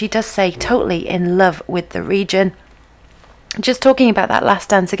travelled, and she does say totally in love with the region. Just talking about that last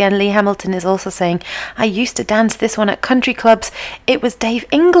dance again, Lee Hamilton is also saying, I used to dance this one at country clubs. It was Dave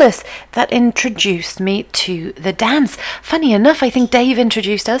Inglis that introduced me to the dance. Funny enough, I think Dave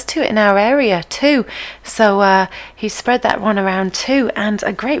introduced us to it in our area too. So he spread that one around too, and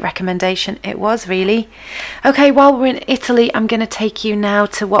a great recommendation it was, really. Okay, while we're in Italy, I'm going to take you now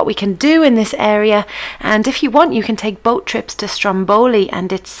to what we can do in this area. And if you want, you can take boat trips to Stromboli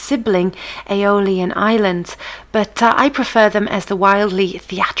and its sibling Aeolian Islands. But I prefer them as the wildly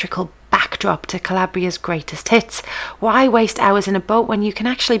theatrical backdrop to Calabria's greatest hits. Why waste hours in a boat when you can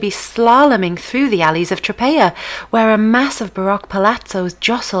actually be slaloming through the alleys of Tropea, where a mass of Baroque palazzos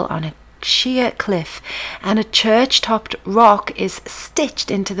jostle on a sheer cliff, and a church-topped rock is stitched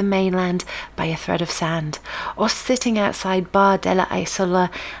into the mainland by a thread of sand, or sitting outside Bar della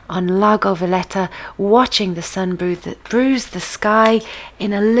Isola on Lago Valletta, watching the sun bruise the sky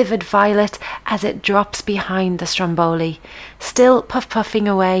in a livid violet as it drops behind the Stromboli, still puffing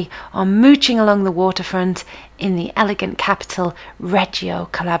away or mooching along the waterfront in the elegant capital Reggio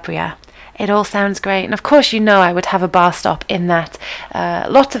Calabria. It all sounds great, and of course you know I would have a bar stop in that.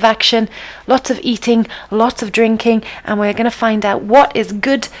 Lots of action, lots of eating, lots of drinking, and we're going to find out what is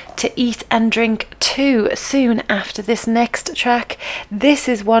good to eat and drink too soon after this next track. This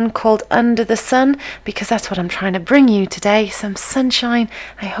is one called Under the Sun, because that's what I'm trying to bring you today, some sunshine.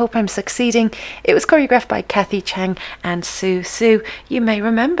 I hope I'm succeeding. It was choreographed by Kathy Chang and Sue Sue. You may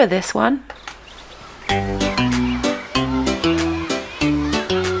remember this one.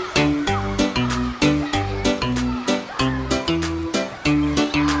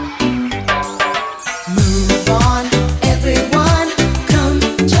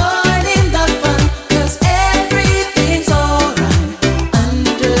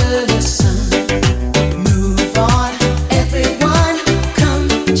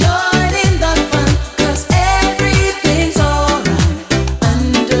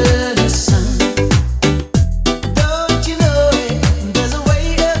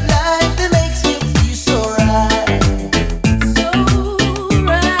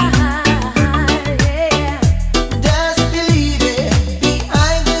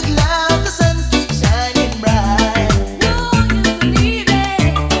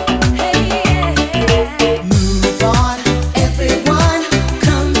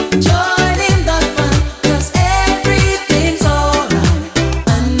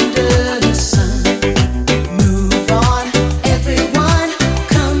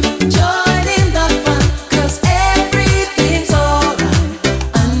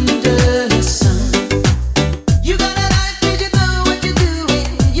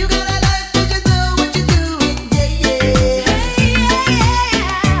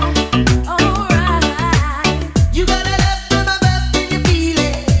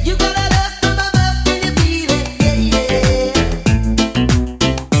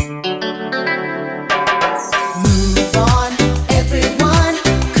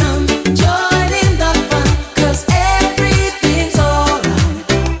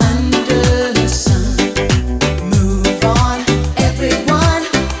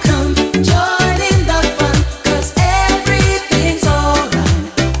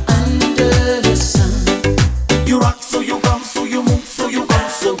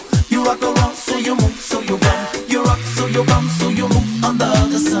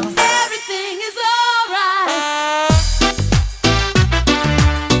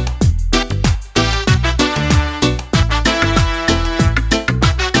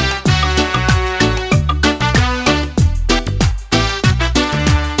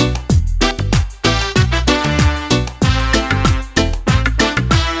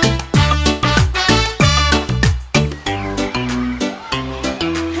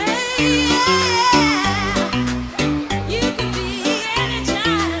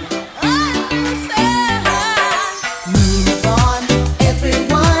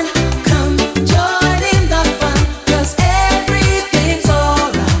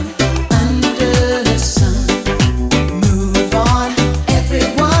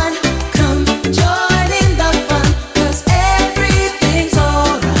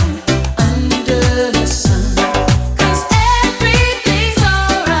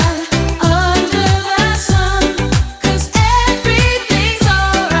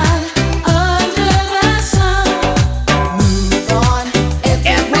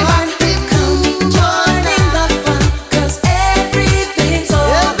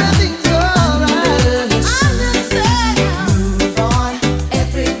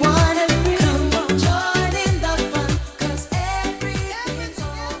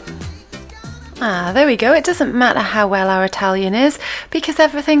 Ah, there we go. It doesn't matter how well our Italian is because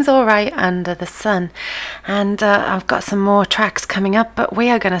everything's all right under the sun. And I've got some more tracks coming up, but we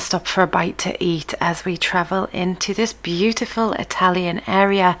are going to stop for a bite to eat as we travel into this beautiful Italian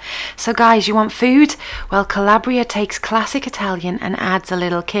area. So guys, you want food? Well, Calabria takes classic Italian and adds a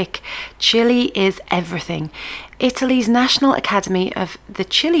little kick. Chili is everything. Italy's National Academy of the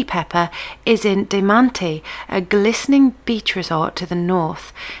Chili Pepper is in Diamante, a glistening beach resort to the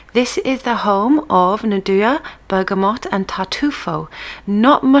north. This is the home of Nduja, bergamot and tartufo.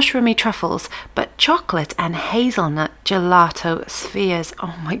 Not mushroomy truffles, but chocolate and hazelnut gelato spheres.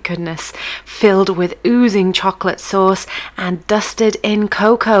 Oh my goodness. Filled with oozing chocolate sauce and dusted in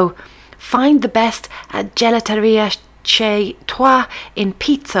cocoa. Find the best at Gelateria C'è Toi in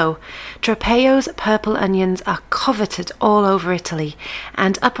Pizzo. Trapeo's purple onions are coveted all over Italy,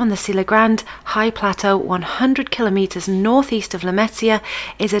 and up on the Sila Grande high plateau 100 kilometres northeast of Lamezia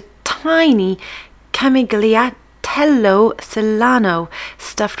is a tiny Camigliatello Silano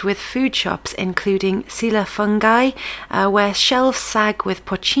stuffed with food shops including Sila Fungi, where shelves sag with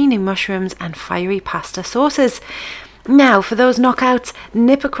porcini mushrooms and fiery pasta sauces. Now, for those knockouts,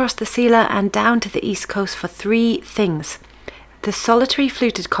 nip across the Sila and down to the east coast for three things. The solitary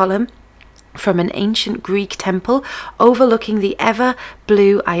fluted column from an ancient Greek temple overlooking the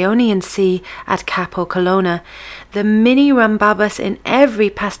ever-blue Ionian Sea at Capo Colonna. The mini rumbabas in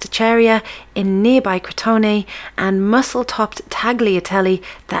every pasticceria in nearby Crotone, and mussel-topped tagliatelle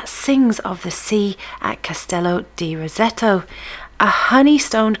that sings of the sea at Castello di Rosetto. A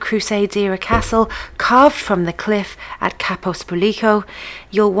honey-stoned Crusades-era castle carved from the cliff at Capo Spulico.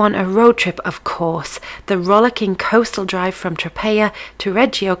 You'll want a road trip, of course. The rollicking coastal drive from Tropea to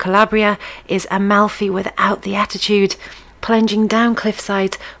Reggio Calabria is Amalfi without the attitude. Plunging down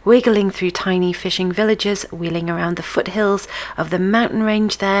cliffsides, wiggling through tiny fishing villages, wheeling around the foothills of the mountain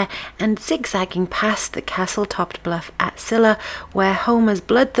range there, and zigzagging past the castle-topped bluff at Silla, where Homer's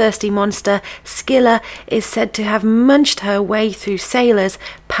bloodthirsty monster, Scylla, is said to have munched her way through sailors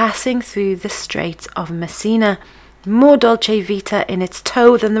passing through the Straits of Messina. More dolce vita in its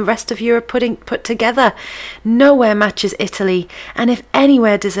toe than the rest of Europe put together. Nowhere matches Italy, and if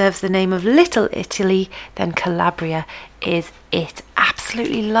anywhere deserves the name of Little Italy, then Calabria is it.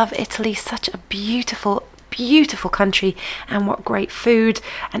 Absolutely love Italy. Such a beautiful country, and what great food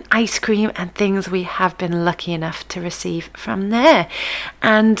and ice cream and things we have been lucky enough to receive from there.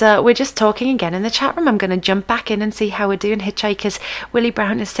 And we're just talking again in the chat room. I'm going to jump back in and see how we're doing. Hitchhikers, Willie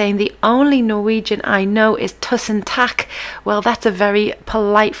Brown is saying the only Norwegian I know is tusen takk. Well, that's a very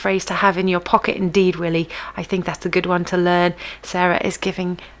polite phrase to have in your pocket indeed, Willie. I think that's a good one to learn. Sarah is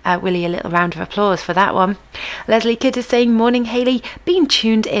giving Willie a little round of applause for that one. Leslie Kidd is saying, morning Hayley, been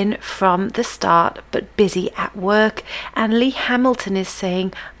tuned in from the start but busy at work. And Lee Hamilton is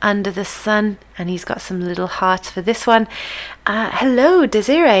saying, under the sun, and he's got some little hearts for this one. Hello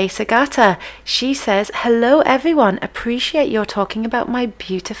Desiree Sagata. She says, hello everyone, appreciate your talking about my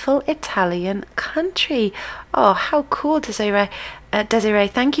beautiful Italian country. Oh, how cool, Desiree. Desiree,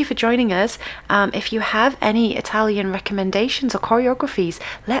 thank you for joining us. If you have any Italian recommendations or choreographies,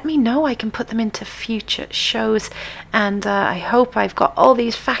 let me know. I can put them into future shows, and I hope I've got all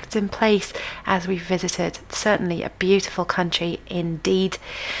these facts in place as we visited. Certainly a beautiful country indeed.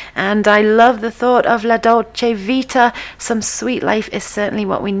 And I love the thought of La Dolce Vita. Some sweet life is certainly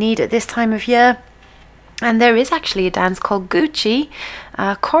what we need at this time of year. And there is actually a dance called Gucci,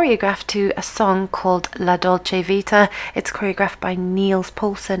 choreographed to a song called La Dolce Vita. It's choreographed by Niels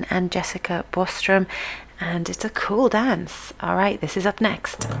Poulsen and Jessica Bostrom, and it's a cool dance. All right, this is up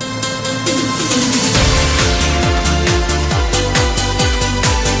next.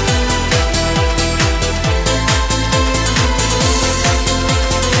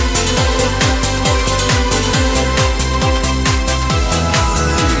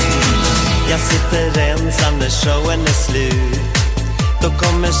 Jag sitter ensam när showen är slut. Då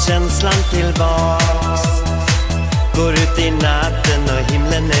kommer känslan tillbaks. Går ut i natten och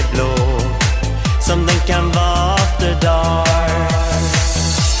himlen är blå, som den kan vara after dark.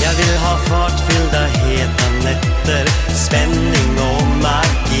 Jag vill ha fartfyllda heta nätter, spänning och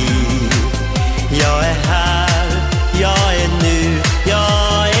magi. Jag är här, jag är nu,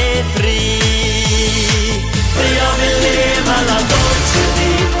 jag är fri. För jag vill leva la dolce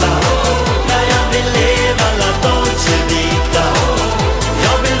vita. Jag vill leva la dolce vita.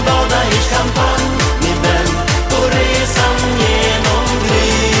 Jag vill bada i champagne, min vän, på resan genom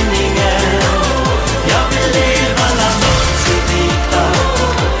gryningen. Jag vill leva la dolce vita.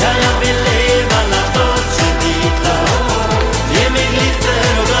 Ja, jag vill leva la dolce vita. Ge mig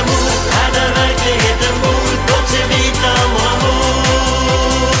glitter och glamour, här där verkligheten bor.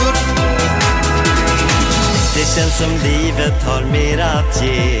 känns som livet har mer att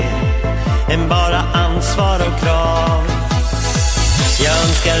ge än bara ansvar och krav. Jag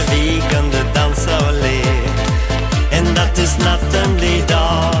önskar vi kunde dansa och le ända tills natten blir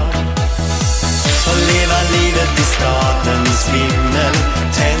dag. Och leva livet i stadens vimmel,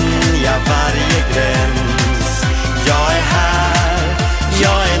 tänja varje gräns. Jag är här,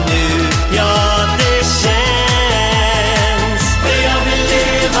 jag är nu, ja det känns. För jag vill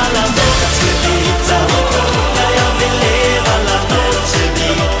leva la noche vita, ja jag vill leva la noche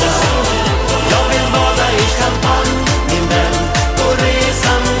vita. Jag vill bada i champagne, min vän, på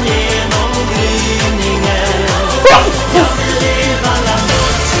resan genom gryningen. Jag vill leva la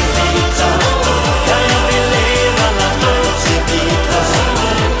noche vita, ja jag vill leva la noche vita.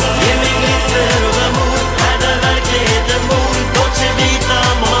 Ge mig glitter och glamour, här där verkligheten bor. Dolce vita,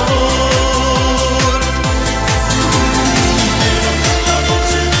 mon amour.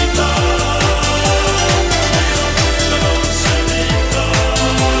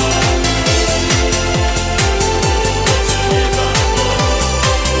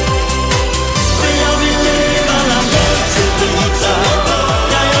 För jag vill leva la dolce vita,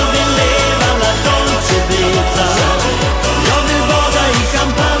 ja jag vill leva la dolce vita. Jag vill bada i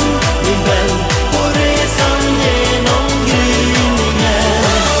champagne, min vän, på resan genom gryningen.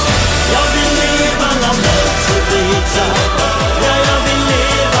 Jag vill leva la dolce vita, ja jag vill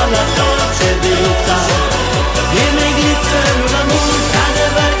leva la dolce vita. Ge mig glitter och glamour, här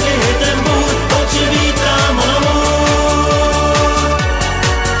där verkligheten bor. Dolce vita, mon amour.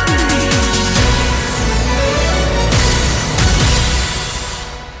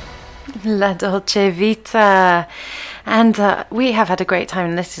 La Dolce Vita. And we have had a great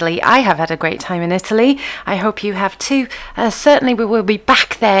time in Italy. I have had a great time in Italy. I hope you have too. Certainly we will be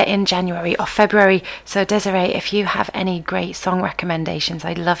back there in January or February. So Desiree, if you have any great song recommendations,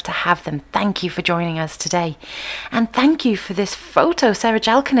 I'd love to have them. Thank you for joining us today. And thank you for this photo, Sarah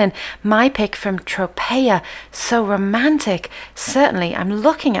Jalkanen, my pick from Tropea. So romantic. Certainly, I'm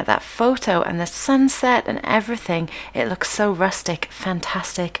looking at that photo and the sunset and everything. It looks so rustic.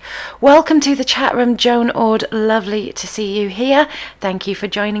 Fantastic. Welcome to the chat room, Joan Ord. Lovely to see you here. Thank you for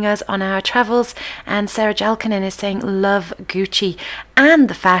joining us on our travels. And Sarah Jalkanen is saying love Gucci, and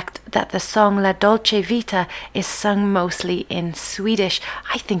the fact that the song La Dolce Vita is sung mostly in Swedish.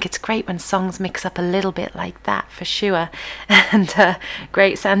 I think it's great when songs mix up a little bit like that, for sure. And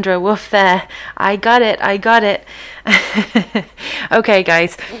great Sandra Wolf there. I got it. Okay,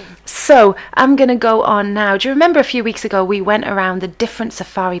 guys. So I'm going to go on now. Do you remember a few weeks ago we went around the different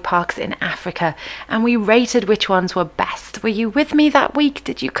safari parks in Africa and we rated which ones were best? Were you with me that week?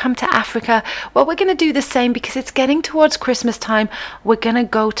 Did you come to Africa? Well, we're going to do the same because it's getting towards Christmas time. We're going to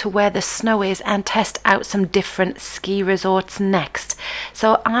go to where the snow is and test out some different ski resorts next.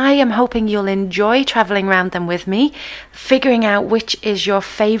 So I am hoping you'll enjoy traveling around them with me, figuring out which is your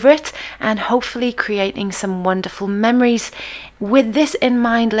favorite and hopefully creating some wonderful memories. With this in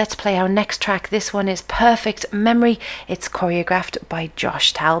mind, let's play our next track. This one is Perfect Memory. It's choreographed by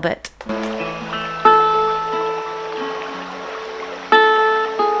Josh Talbot.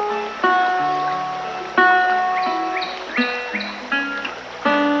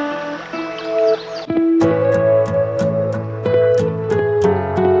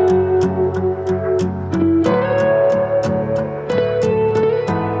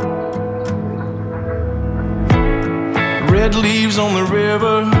 Red leaves on the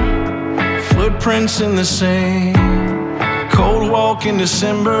river, footprints in the sand. Cold walk in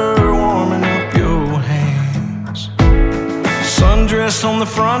December, warming up your hands. Sundress on the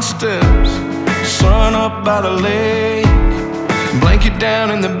front steps, sun up by the lake. Blanket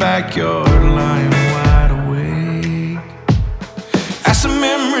down in the backyard, lying wide awake. That's a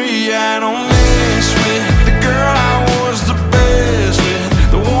memory I don't mess with. The girl I was the best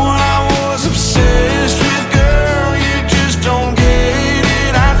with, the one I was obsessed with. Don't get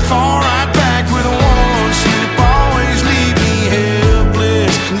it, I'd fall right back with one slip. Always leave me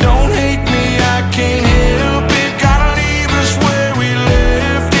helpless. Don't hate me, I can't help it. Gotta leave us where we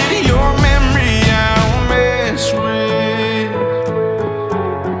left it. Your memory I'll mess with.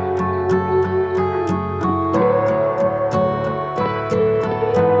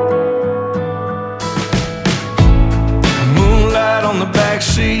 Moonlight on the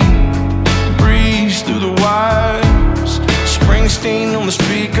backseat, breeze through the wires. Springsteen on the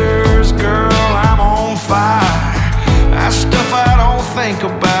speakers, girl, I'm on fire. That stuff I don't think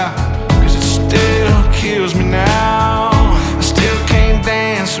about, 'cause it still kills me now. I still can't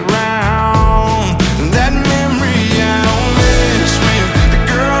dance around that memory I don't mess with. The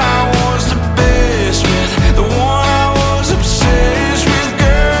girl I was the best with, the one I was obsessed with.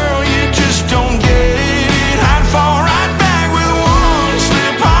 Girl, you just don't get it. I'd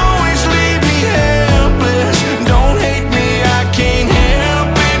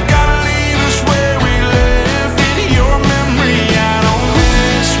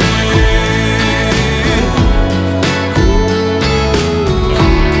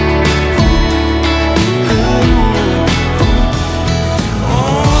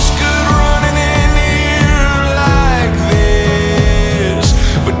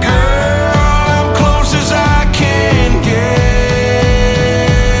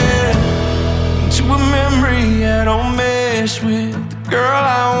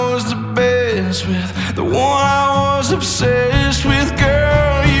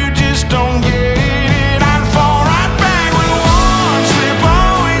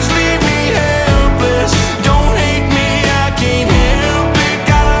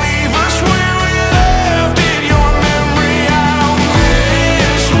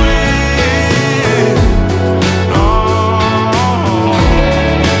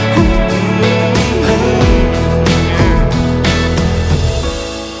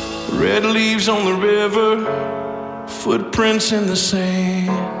footprints in the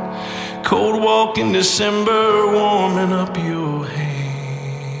sand. Cold walk in December, warming up your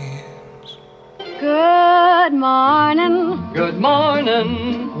hands. Good morning. Good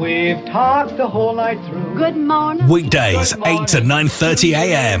morning. We've talked the whole night through. Good morning. Weekdays, 8 to 9:30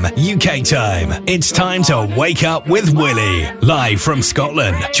 a.m. UK time. It's time to wake up with Willie. Live from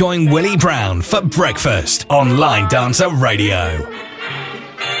Scotland. Join Willie Brown for breakfast on Line Dancer Radio.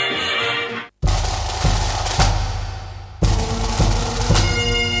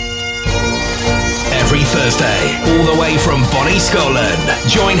 Every Thursday, all the way from Bonnie, Scotland,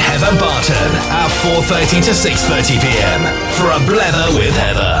 join Heather Barton at 4:30 to 6:30 p.m. for a Blether with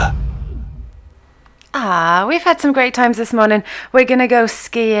Heather. We've had some great times this morning. We're going to go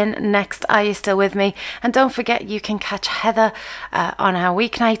skiing next. Are you still with me? And don't forget, you can catch Heather on our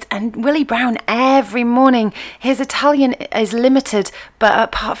weeknights and Willie Brown every morning. His Italian is limited, but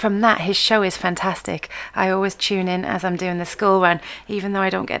apart from that, his show is fantastic. I always tune in as I'm doing the school run, even though I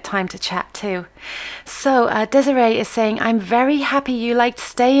don't get time to chat too. So Desiree is saying, I'm very happy you liked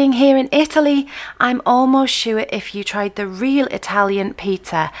staying here in Italy. I'm almost sure if you tried the real Italian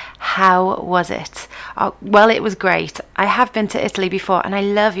pizza. How was it? Oh, well, it was great. I have been to Italy before and I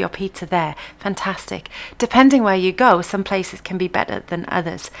love your pizza there. Fantastic. Depending where you go, some places can be better than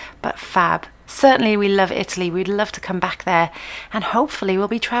others, but fab. Certainly we love Italy. We'd love to come back there and hopefully we'll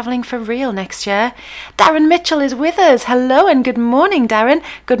be travelling for real next year. Darren Mitchell is with us. Hello and good morning, Darren.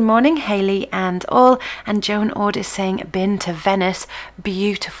 Good morning, Hayley and all. And Joan Ord is saying, been to Venice.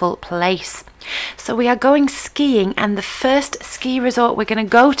 Beautiful place. So we are going skiing and the first ski resort we're going to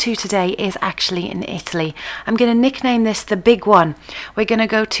go to today is actually in Italy. I'm going to nickname this the big one. We're going to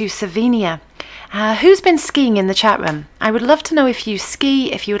go to Sardinia. Who's been skiing in the chat room? I would love to know if you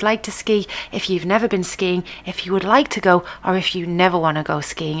ski, if you would like to ski, if you've never been skiing, if you would like to go, or if you never want to go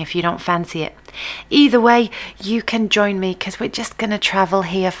skiing, if you don't fancy it. Either way, you can join me because we're just going to travel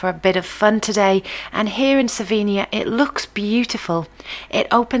here for a bit of fun today. And here in Sardinia, it looks beautiful. It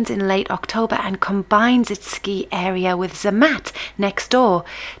opens in late October and combines its ski area with Zermatt next door.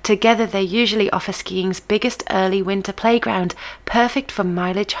 Together, they usually offer skiing's biggest early winter playground, perfect for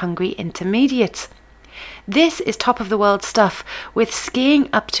mileage-hungry intermediates. This is top of the world stuff, with skiing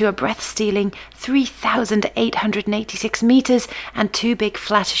up to a breath-stealing 3,886 metres and two big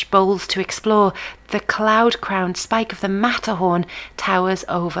flattish bowls to explore. The cloud-crowned spike of the Matterhorn towers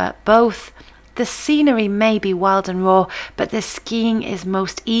over both. The scenery may be wild and raw, but the skiing is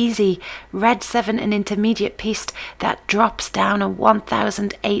most easy. Red 7, an intermediate piste that drops down a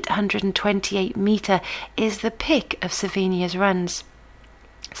 1,828 metre, is the pick of Slovenia's runs.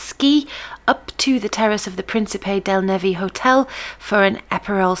 Ski up to the terrace of the Principe del Neve Hotel for an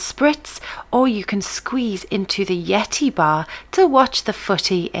Aperol Spritz, or you can squeeze into the Yeti bar to watch the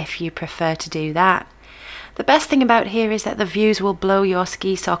footy if you prefer to do that. The best thing about here is that the views will blow your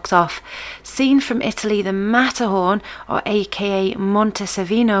ski socks off. Seen from Italy, the Matterhorn, or aka Monte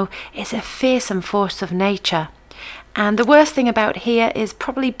Savino, is a fearsome force of nature. And the worst thing about here is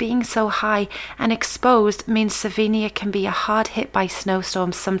probably being so high and exposed means Sardinia can be a hard hit by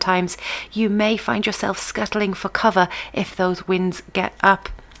snowstorms sometimes. You may find yourself scuttling for cover if those winds get up.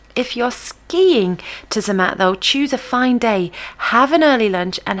 If you're skiing to Zermatt though, choose a fine day, have an early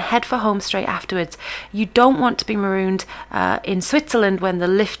lunch and head for home straight afterwards. You don't want to be marooned in Switzerland when the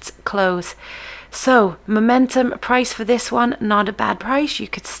lifts close. So, Momentum price for this one, not a bad price. You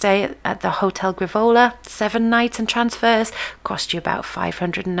could stay at the Hotel Grivola, 7 nights and transfers, cost you about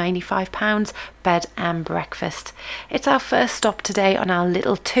 £595, bed and breakfast. It's our first stop today on our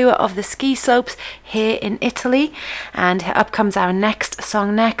little tour of the ski slopes here in Italy, and up comes our next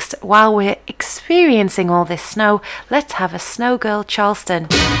song next. While we're experiencing all this snow, let's have a Snow Girl Charleston.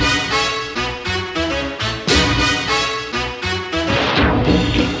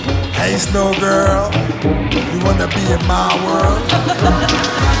 Hey, snow girl, you wanna be in my world?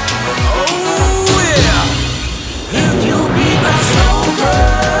 Oh yeah! If you'll be my snow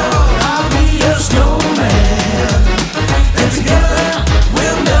girl, I'll be your snowman. And together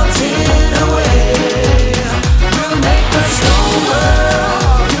we'll melt it away. We'll make the snow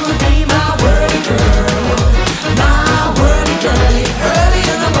world. You'll be my worthy girl, my worthy girlie. Early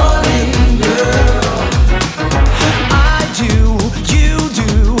in the morning, girl. I do, you do.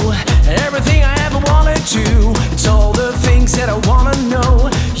 Everything I ever wanted to. It's all the things that I wanna know.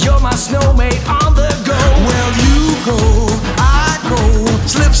 You're my snowmate on the go. Well, you go, I go.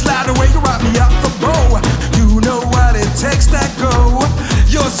 Slip, slide.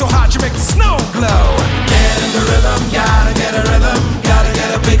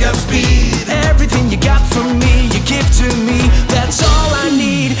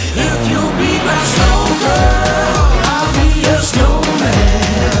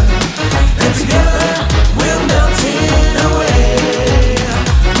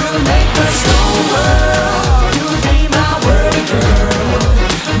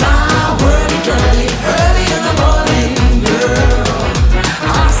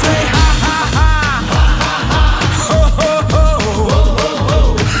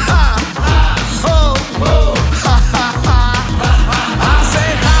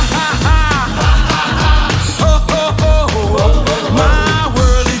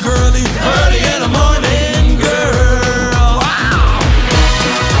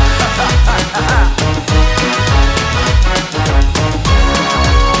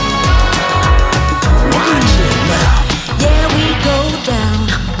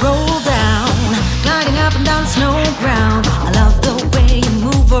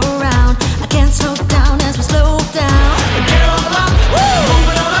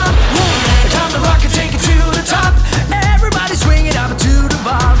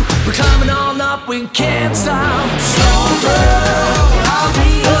 we can't stop. Snow girl, I'll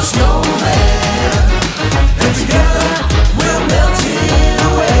be your snowman, and together we'll melt it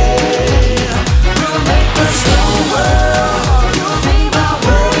away. We'll make the snow world. You'll be my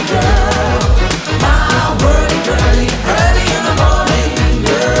worry girl, my worry girlie. Early in the morning,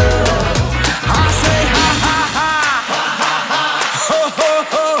 girl, I say ha ha ha, ha ha ha, ho ho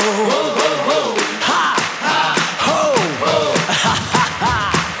ho, ho ho ho, ha ha ho, ha ha ha.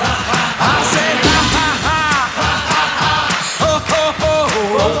 I say ha ha ha, ha ha ha, ho ho ho,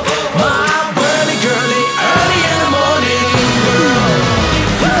 my whirly girly. Early in the morning, girl. If you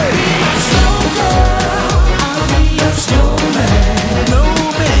be a snow girl, I'll be your snowman. No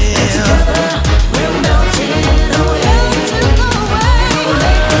man. And together we'll melt it away. We'll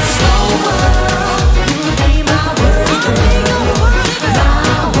make the snow world. You'll be my whirly girl,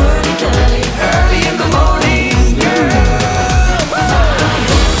 my whirly girly. Early in the morning, girl.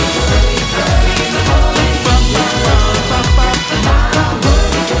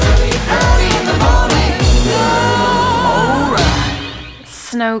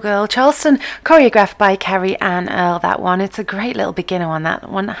 Snow Girl Charleston, choreographed by Carrie Ann Earl. That one, it's a great little beginner on that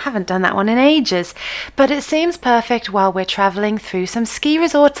one. I haven't done that one in ages, but it seems perfect while we're traveling through some ski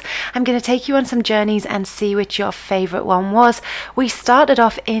resorts. I'm going to take you on some journeys and see which your favorite one was. We started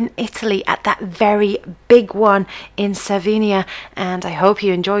off in Italy at that very big one in Sardinia, and I hope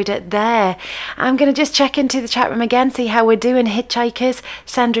you enjoyed it there. I'm going to just check into the chat room again, see how we're doing, hitchhikers.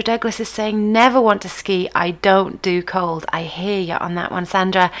 Sandra Douglas is saying, never want to ski, I don't do cold. I hear you on that one,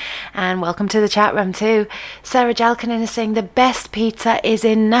 Sandra, and welcome to the chat room too. Sarah Jalkanen is saying the best pizza is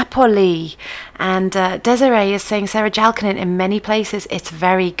in Napoli, and Desiree is saying Sarah Jalkanen, in many places it's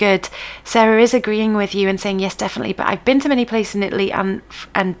very good. Sarah is agreeing with you and saying yes, definitely, but I've been to many places in Italy and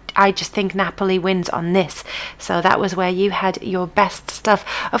I just think Napoli wins on this. So that was where you had your best stuff.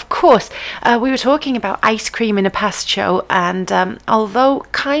 Of course, we were talking about ice cream in a past show, and although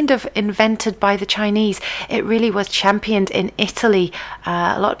kind of invented by the Chinese, it really was championed in Italy.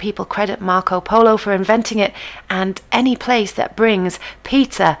 A lot of people credit Marco Polo for inventing it, and any place that brings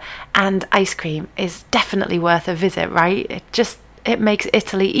pizza and ice cream is definitely worth a visit, right? It makes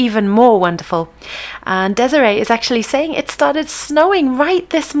Italy even more wonderful. And Desiree is actually saying it started snowing right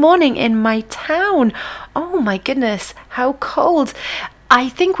this morning in my town. Oh my goodness, how cold. I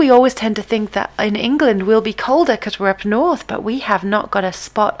think we always tend to think that in England we'll be colder because we're up north, but we have not got a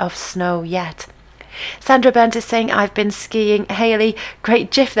spot of snow yet. Sandra Bent is saying, I've been skiing. Hayley,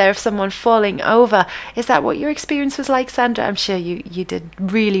 great gif there of someone falling over. Is that what your experience was like, Sandra? I'm sure you did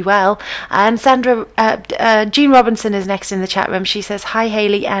really well. And Sandra, Jean Robinson is next in the chat room. She says, hi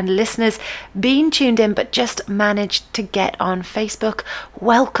Hayley and listeners, been tuned in but just managed to get on Facebook.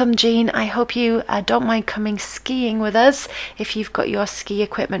 Welcome, Jean. I hope you don't mind coming skiing with us if you've got your ski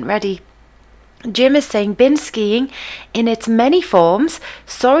equipment ready. Jim is saying, been skiing in its many forms.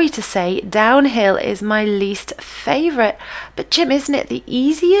 Sorry to say, downhill is my least favourite. But Jim, isn't it the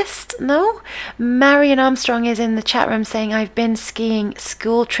easiest? No? Marion Armstrong is in the chat room saying, I've been skiing,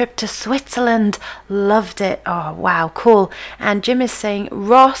 school trip to Switzerland. Loved it. Oh, wow, cool. And Jim is saying,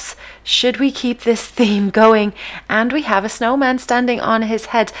 Ross, should we keep this theme going? And we have a snowman standing on his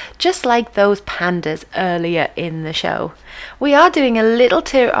head, just like those pandas earlier in the show. We are doing a little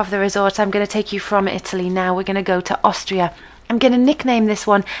tour of the resorts. I'm going to take you from Italy now. We're going to go to Austria. I'm going to nickname this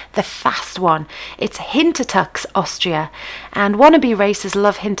one the fast one. It's Hintertux, Austria. And wannabe racers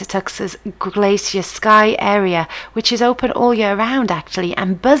love Hintertux's Glacier Sky area, which is open all year round actually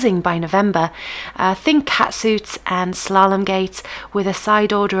and buzzing by November. Think catsuits and slalom gates with a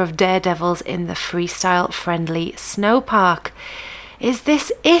side order of daredevils in the freestyle friendly snow park. Is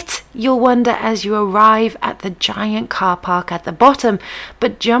this it? You'll wonder as you arrive at the giant car park at the bottom,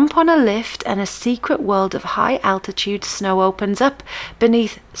 but jump on a lift and a secret world of high altitude snow opens up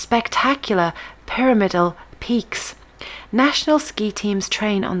beneath spectacular pyramidal peaks. National ski teams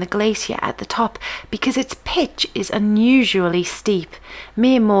train on the glacier at the top because its pitch is unusually steep.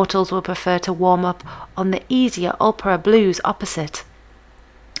 Mere mortals will prefer to warm up on the easier Ultra Blues opposite.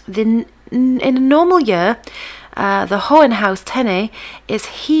 In a normal year, the Hohenhaus Tenne is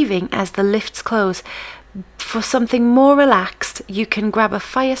heaving as the lifts close. For something more relaxed, you can grab a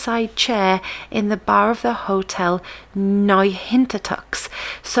fireside chair in the bar of the Hotel Neuhintertux.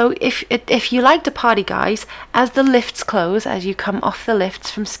 So if you like to party, guys, as the lifts close, as you come off the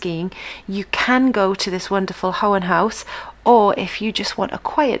lifts from skiing, you can go to this wonderful Hohenhaus. Or if you just want a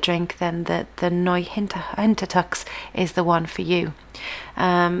quiet drink, then the Neuhintertux is the one for you.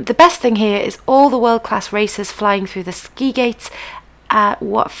 The best thing here is all the world-class racers flying through the ski gates at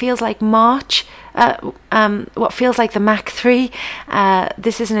what feels like March, what feels like the Mach 3.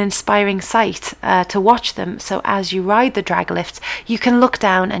 This is an inspiring sight to watch them. So as you ride the drag lifts, you can look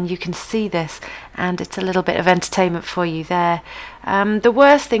down and you can see this, and it's a little bit of entertainment for you there. The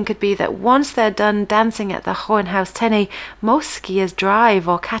worst thing could be that once they're done dancing at the Hohenhaus Tenne, most skiers drive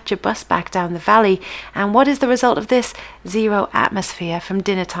or catch a bus back down the valley. And what is the result of this? Zero atmosphere from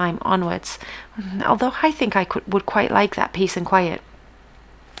dinner time onwards. Although I think I would quite like that peace and quiet.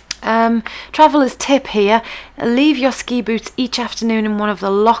 Traveller's tip here: leave your ski boots each afternoon in one of the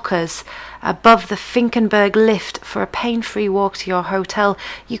lockers above the Finkenberg lift for a pain-free walk to your hotel.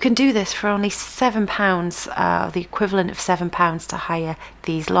 You can do this for only £7, the equivalent of £7 to hire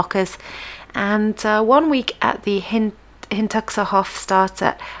these lockers. And 1 week at the Hinterxerhof starts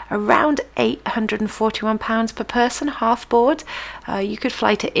at around £841 per person, half board. You could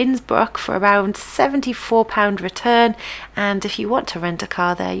fly to Innsbruck for around £74 return, and if you want to rent a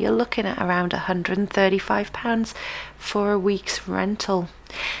car there, you're looking at around £135 for a week's rental.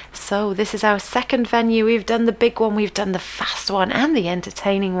 So this is our second venue. We've done the big one, we've done the fast one and the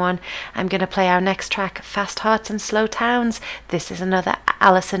entertaining one. I'm going to play our next track, Fast Hearts and Slow Towns. This is another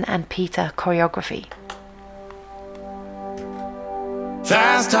Alison and Peter choreography.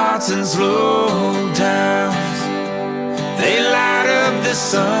 Fast hearts and slow towns, they light up the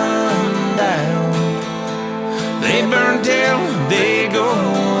sundown. They burn till they go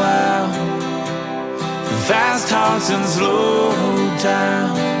out. Fast hearts and slow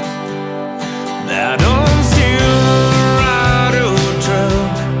towns. Now don't Silverado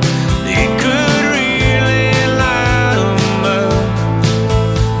truck, it could really light 'em up.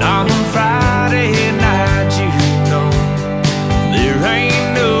 On Friday night, you know there ain't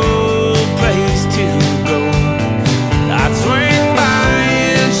no place to go. I'd swing by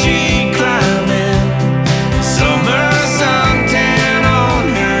and she'd climb in, summer suntan on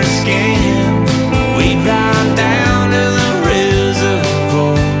her skin. We'd ride down to the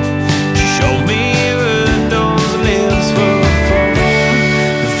reservoir. She showed me what those lips were for.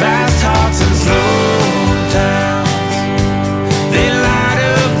 Fast hearts and slow towns, they light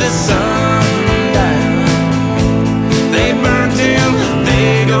up the sundown. They burn till they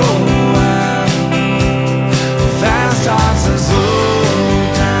go out. Fast hearts and slow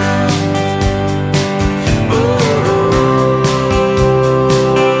towns.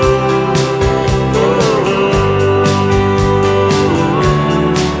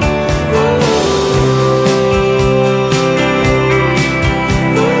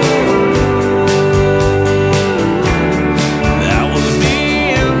 That was the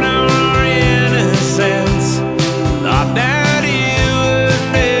end of our innocence. Thought that it would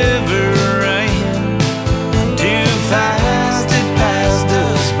never rain. Too fast it passed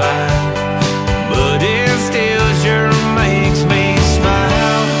us by, but it still sure makes me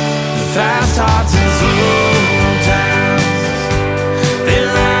smile. The fast hearts and slow towns, they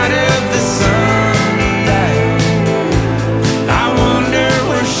light up the sundown. I wonder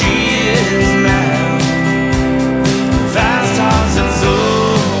where she is now. Fast hearts and slow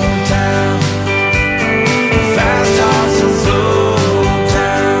towns. Fast hearts and slow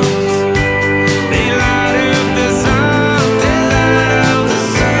towns. They light up the sun, they light up the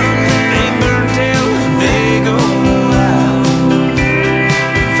sun. They burn till they go out.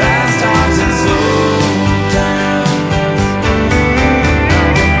 Fast hearts and slow towns.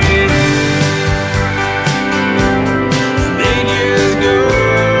 They just go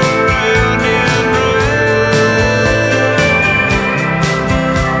round and round.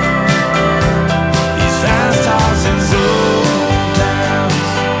 These fast hearts and slow towns.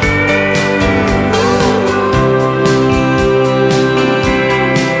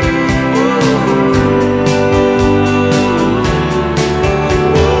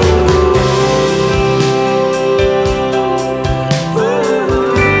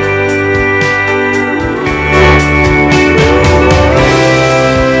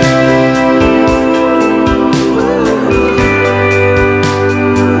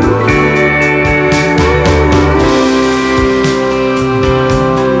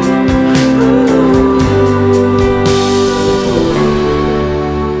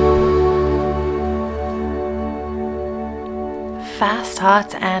 Fast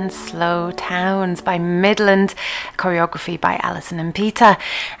Hearts and Slow Towns by Midland, choreography by Alison and Peter.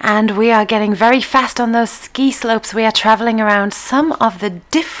 And we are getting very fast on those ski slopes. We are travelling around some of the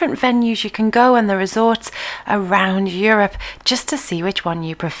different venues you can go and the resorts around Europe, just to see which one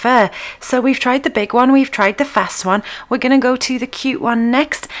you prefer. So we've tried the big one, we've tried the fast one, we're going to go to the cute one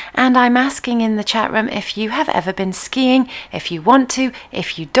next, And I'm asking in the chat room if you have ever been skiing, if you want to,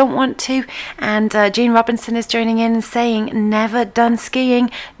 if you don't want to. And Jean Robinson is joining in and saying, never done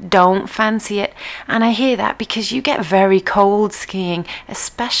skiing, don't fancy it. And I hear that because you get very cold skiing,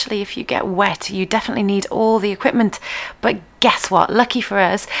 especially if you get wet. You definitely need all the equipment. But guess what? Lucky for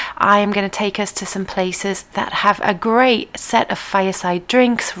us, I am going to take us to some places that have a great set of fireside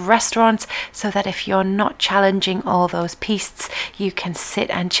drinks, restaurants, so that if you're not challenging all those pistes, you can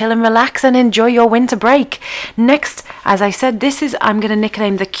sit and chill and relax and enjoy your winter break. Next, as I said, I'm going to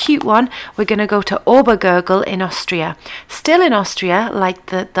nickname the cute one. We're going to go to Obergurgl in Austria. Still in Austria, like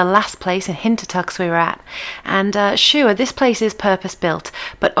the last place in Hintertux we were at. And sure, this place is purpose-built,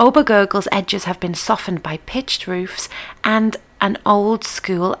 but Obergurgl's edges have been softened by pitched roofs and an old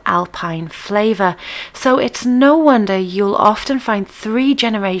school alpine flavour. So it's no wonder you'll often find 3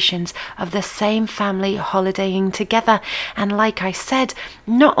 generations of the same family holidaying together. And like I said,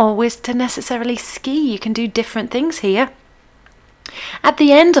 not always to necessarily ski. You can do different things here. At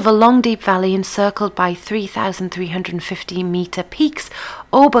the end of a long deep valley encircled by 3,350 metre peaks,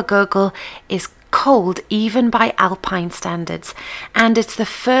 Obergurgl is cold even by alpine standards, and it's the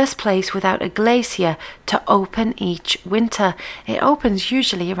first place without a glacier to open each winter. It opens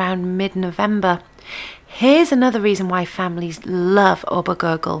usually around mid-November. Here's another reason why families love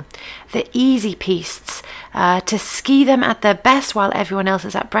Obergurgl. The easy pistes. To ski them at their best while everyone else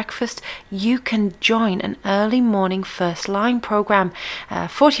is at breakfast, you can join an early morning first line program.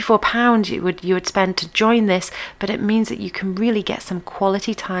 £44 you would spend to join this, but it means that you can really get some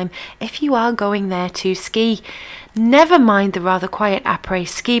quality time if you are going there to ski. Never mind the rather quiet après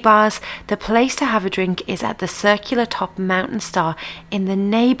ski bars. The place to have a drink is at the circular top mountain star in the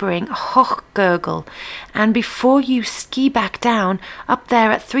neighbouring Hochgurgl. And before you ski back down, up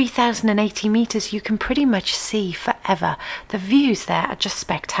there at 3,080 metres, you can pretty much see forever. The views there are just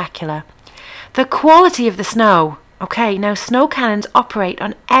spectacular. The quality of the snow. Okay, now snow cannons operate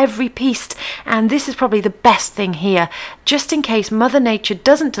on every piste, and this is probably the best thing here, just in case Mother Nature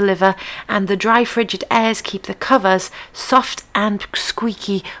doesn't deliver and the dry frigid airs keep the covers soft and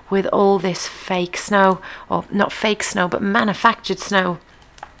squeaky with all this fake snow, or not fake snow, but manufactured snow.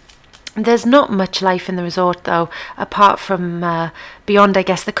 There's not much life in the resort though, apart from beyond, I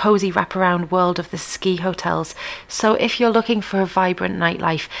guess, the cosy wraparound world of the ski hotels. So if you're looking for a vibrant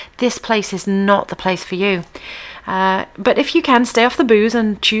nightlife, this place is not the place for you. But if you can, stay off the booze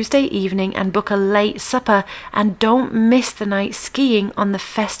on Tuesday evening and book a late supper, and don't miss the night skiing on the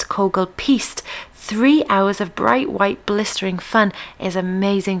Festkogel piste. 3 hours of bright white blistering fun is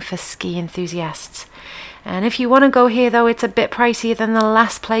amazing for ski enthusiasts. And if you want to go here, though, it's a bit pricier than the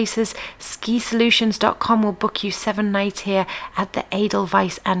last places. Skisolutions.com will book you 7 nights here at the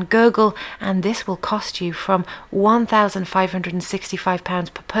Edelweiss and Gurgl, and this will cost you from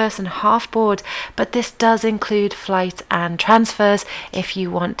 £1,565 per person half board, but this does include flights and transfers if you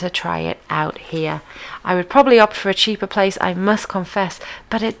want to try it out here. I would probably opt for a cheaper place, I must confess,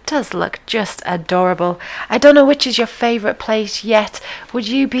 but it does look just adorable. I don't know which is your favourite place yet. Would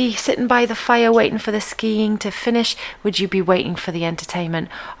you be sitting by the fire waiting for the skiing to finish? Would you be waiting for the entertainment?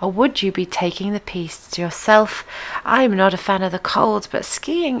 Or would you be taking the pistes yourself? I'm not a fan of the cold, but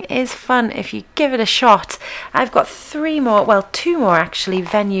skiing is fun if you give it a shot. I've got 2 more actually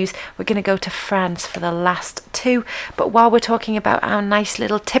venues. We're going to go to France for the last 2, but while we're talking about our nice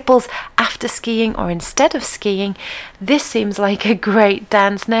little tipples after skiing or instead of skiing, this seems like a great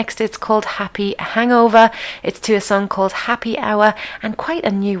dance. Next, it's called Happy Hangover. It's to a song called Happy Hour, and quite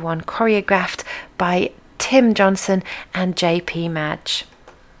a new one, choreographed by Tim Johnson and JP Madge.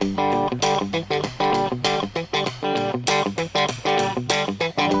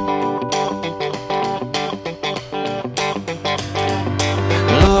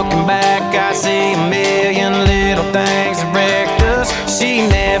 Looking back, I see a million little things that wrecked us. She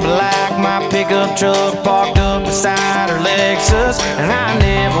never liked my pickup truck parked up beside her Lexus, and I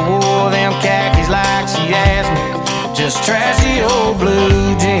never wore them khakis like she asked me. Just trashy old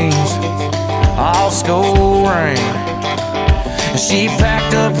blue jeans, all school rain. She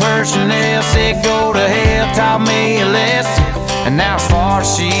packed up her Chanel, said go to hell, taught me a lesson. And now as far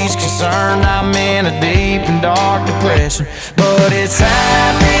as she's concerned, I'm in a deep and dark depression. But it's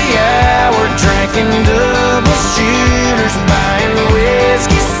happy hour, drinking double shooters, buying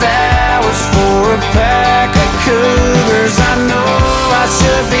whiskey sours for a pack of cougars. I know I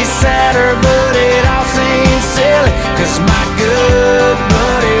should be sadder, but it all seems silly, 'cause my good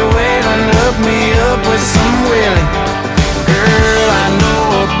buddy Waylon hooked me up with some Willie. Girl, I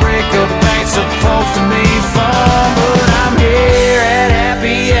know a breakup ain't supposed to be fun, but I'm here at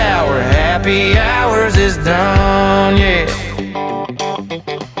happy hour. Happy hours is done, yeah.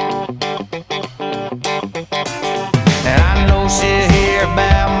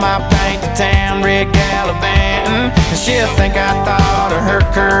 town, red gallivanting. And she'll think I thought of her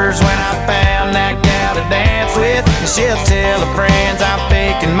curves when I found that gal to dance with. And she'll tell her friends I'm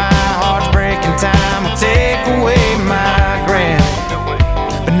faking, my heart's breaking, time will take away my grin.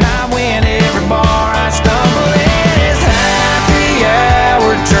 But not when every bar I stumble in is happy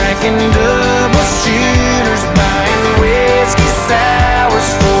hour, drinking double shooters, buying whiskey sours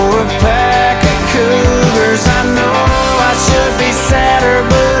for a pack of cougars. I know I should be sadder,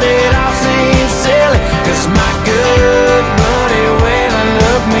 but it all seems silly, 'cause my good buddy Waylon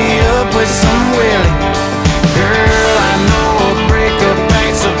hooked me up with some Willie. Girl, I know a breakup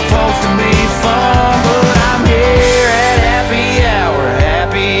ain't supposed to be fun, but I'm here at happy hour.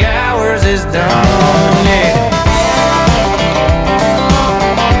 Happy hours is done, yeah.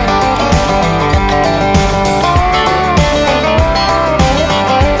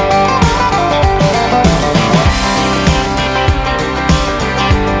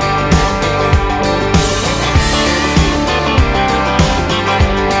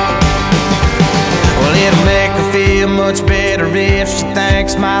 Much better if she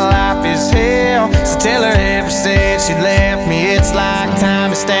thinks my life is hell. So tell her ever since she left me, it's like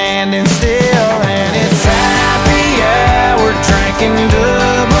time is standing still. And it's happy hour, drinking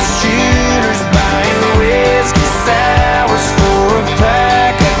double shooters, buying whiskey sours for a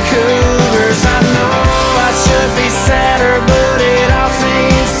pack of cougars. I know I should be sadder, but it all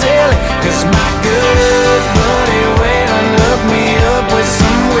seems silly, 'cause my good buddy Waylon hooked me up with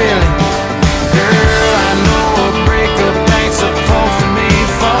some Willie. Girl, I know supposed to be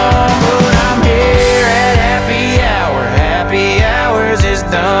fun, but I'm here at happy hour. Happy hours is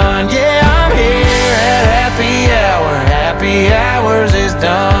done. Yeah, I'm here at happy hour. Happy hours is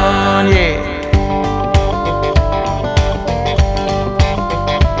done. Yeah.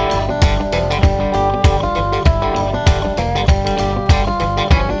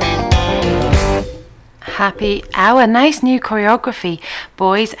 Happy Hour. Nice new choreography,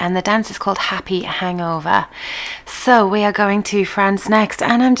 boys, and the dance is called Happy Hangover. So we are going to France next,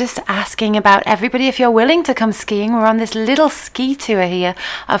 and I'm just asking about everybody if you're willing to come skiing. We're on this little ski tour here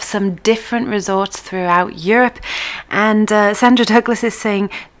of some different resorts throughout Europe, and Sandra Douglas is saying,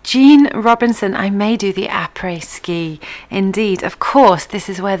 Jean Robinson, I may do the après ski. Indeed, of course, this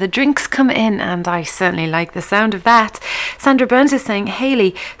is where the drinks come in, and I certainly like the sound of that. Sandra Burns is saying,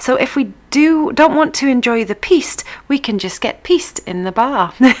 Hayley, so if we don't want to enjoy the piste, we can just get piste in the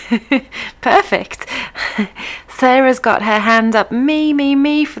bar. Perfect. Sarah's got her hand up,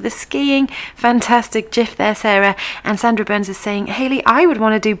 me for the skiing. Fantastic gif there, Sarah. And Sandra Burns is saying, Hayley, I would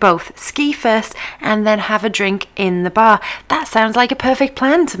want to do both. Ski first and then have a drink in the bar. That sounds like a perfect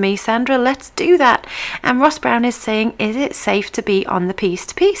plan to me, Sandra. Let's do that. And Ross Brown is saying, is it safe to be on the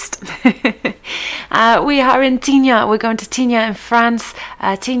piste? We are in Tignes. We're going to Tignes in France.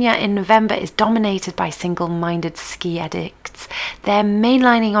 Tignes in November is dominated by single-minded ski addicts. They're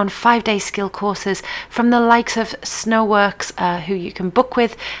mainlining on 5-day skill courses from the likes of Snowworks, who you can book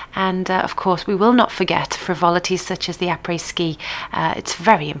with, and of course we will not forget frivolities such as the après ski. It's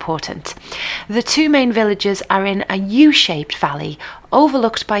very important. The two main villages are in a U-shaped valley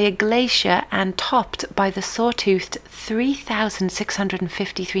overlooked by a glacier and topped by the saw-toothed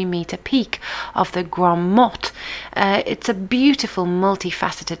 3,653 metre peak of the Grand Mot. It's a beautiful,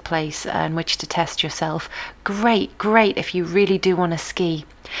 multifaceted place in which to test yourself. Great if you really do want to ski.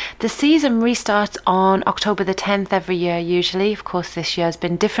 The season restarts on October the 10th every year usually. Of course this year has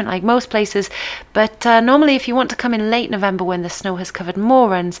been different like most places, but normally if you want to come in late November when the snow has covered more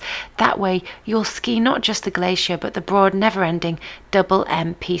runs, that way you'll ski not just the glacier but the broad never-ending Double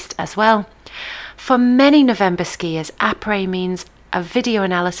M piste as well. For many November skiers, après means a video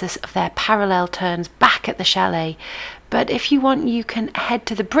analysis of their parallel turns back at the chalet. But if you want, you can head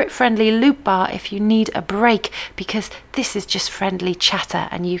to the Brit-friendly Loop Bar if you need a break, because this is just friendly chatter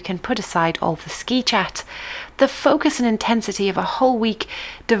and you can put aside all the ski chat. The focus and intensity of a whole week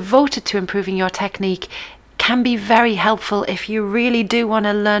devoted to improving your technique can be very helpful if you really do want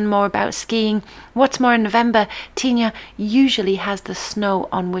to learn more about skiing. What's more, in November, Tignes usually has the snow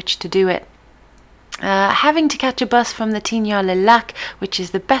on which to do it. Having to catch a bus from the Tignes-les-Lacs, which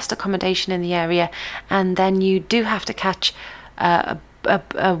is the best accommodation in the area, and then you do have to catch a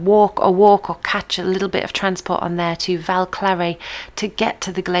walk or catch a little bit of transport on there to Val Claret to get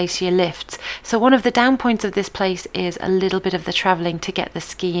to the glacier lifts. So one of the down points of this place is a little bit of the travelling to get the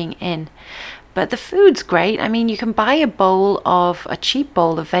skiing in. But the food's great. I mean, you can buy a cheap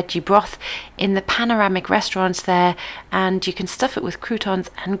bowl of veggie broth in the panoramic restaurants there, and you can stuff it with croutons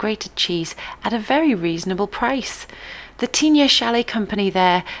and grated cheese at a very reasonable price. The Tignes Chalet Company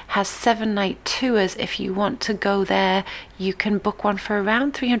there has 7-night tours. If you want to go there, you can book one for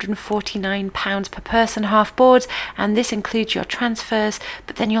around £349 per person, half board, and this includes your transfers,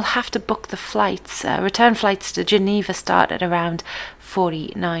 but then you'll have to book the flights. Return flights to Geneva start at around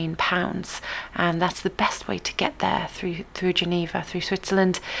 £49, and that's the best way to get there through Geneva, through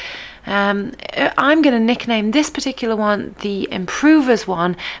Switzerland. I'm going to nickname this particular one the Improvers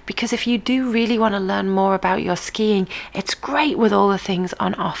one, because if you do really want to learn more about your skiing, it's great with all the things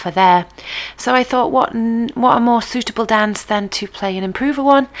on offer there. So I thought, what a more suitable dance than to play an Improver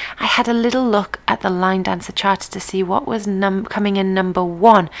one. I had a little look at the line dancer charts to see what was coming in number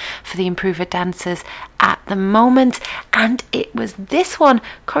 1 for the Improver dancers at the moment, and it was this one,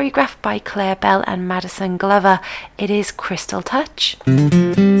 choreographed by Claire Bell and Madison Glover. It is Crystal Touch.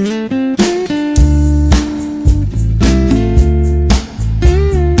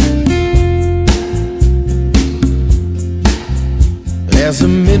 As the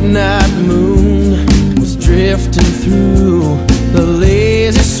midnight moon was drifting through the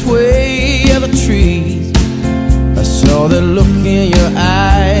lazy sway of the trees, I saw that look in your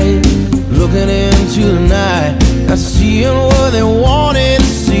eyes, looking into the night, not seeing what they wanted to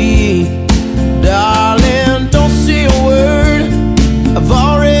see. Darling, don't say a word, I've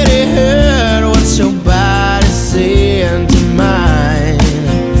already heard what your body's saying to mine.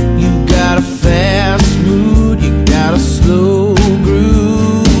 You got a fast mood, you got a slow groove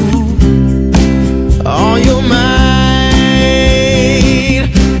on your mind.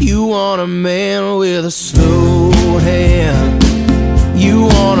 You want a man with a slow hand, you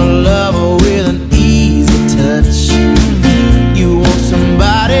want a lover with an easy touch, you want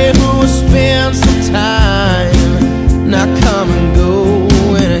somebody who will spend some time, not come and go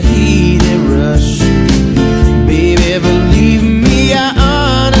in a heated rush. Baby, believe me,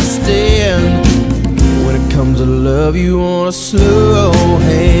 I understand. When it comes to love, you want a slow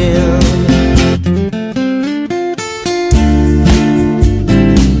hand.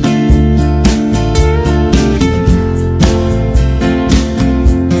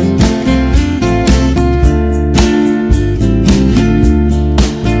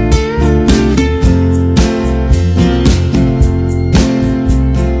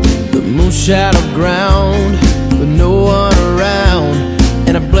 Shadow ground with no one around,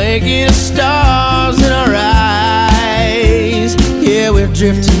 and a blanket of stars in our eyes. Yeah, we're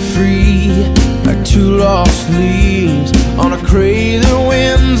drifting free like two lost leaves on the crazy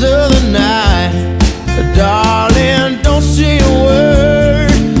winds of the night. But darling, don't say a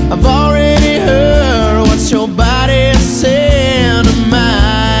word, I've already heard what your body saying to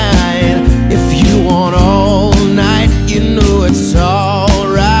mine. If you want all night, you know it's alright.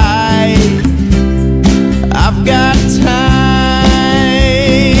 I've got time.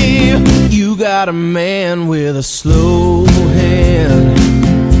 You got a man with a slow hand,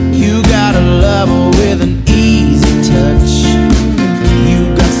 you got a lover with an easy touch,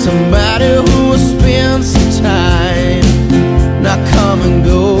 you got somebody who will spend some time, not come and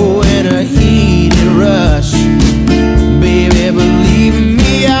go in a heated rush. Baby, believe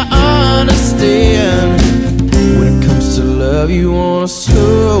me, I understand. When it comes to love, you want a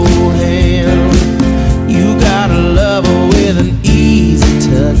slow hand, you got a lover with an easy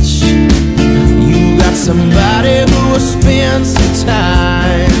touch, you got somebody who will spend some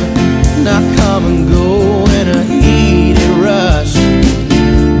time, not come and go in a heated rush.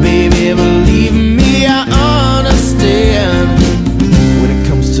 Baby, believe me, I understand. When it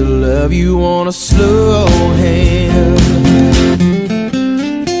comes to love, you want a slow hand.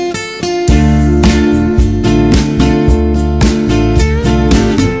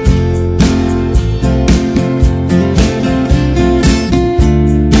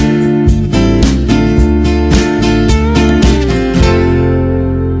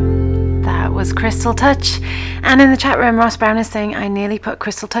 Crystal Touch. And in the chat room, Ross Brown is saying, I nearly put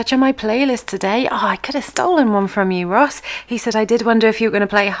Crystal Touch on my playlist today. Oh, I could have stolen one from you, Ross. He said, I did wonder if you were going to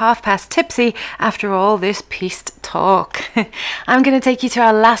play Half Past Tipsy after all this piste talk. I'm going to take you to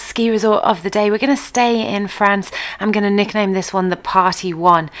our last ski resort of the day. We're going to stay in France. I'm going to nickname this one the Party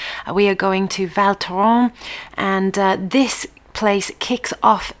One. We are going to Val Thorens, and this place kicks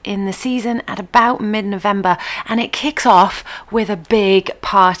off in the season at about mid-November, and it kicks off with a big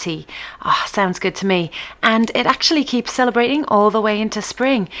party. Sounds good to me. And it actually keeps celebrating all the way into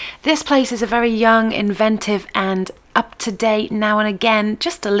spring. This place is a very young, inventive and up to date, now and again,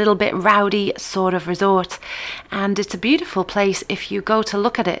 just a little bit rowdy sort of resort. And it's a beautiful place. If you go to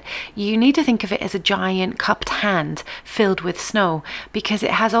look at it, you need to think of it as a giant cupped hand filled with snow, because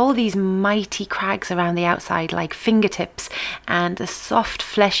it has all these mighty crags around the outside like fingertips, and the soft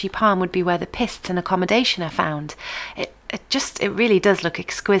fleshy palm would be where the pists and accommodation are found. It really does look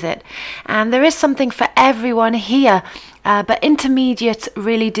exquisite, and there is something for everyone here. But intermediates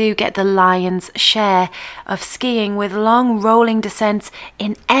really do get the lion's share of skiing, with long rolling descents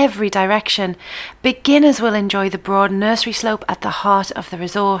in every direction. Beginners will enjoy the broad nursery slope at the heart of the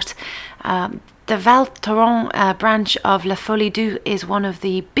resort. The Val Thorens branch of La Folie Douce is one of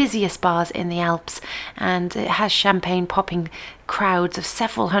the busiest bars in the Alps, and it has champagne popping crowds of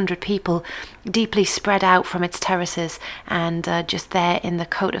several hundred people deeply spread out from its terraces and just there in the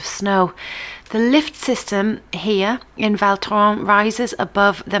coat of snow. The lift system here in Val Thorens rises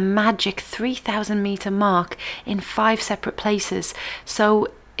above the magic 3,000 metre mark in 5 separate places. So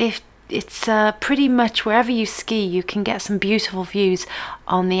if it's pretty much wherever you ski, you can get some beautiful views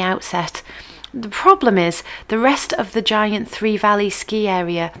on the outset. The problem is the rest of the giant Three Valleys ski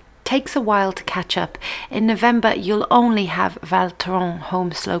area takes a while to catch up. In November, you'll only have Val Thorens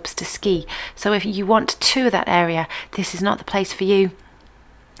home slopes to ski. So if you want to tour that area, this is not the place for you.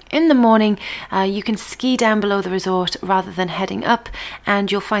 In the morning, you can ski down below the resort rather than heading up, and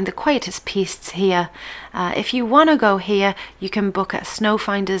you'll find the quietest pistes here. If you want to go here, you can book at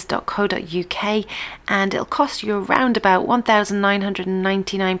snowfinders.co.uk, and it'll cost you around about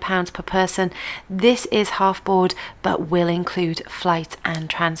 £1,999 per person. This is half board, but will include flights and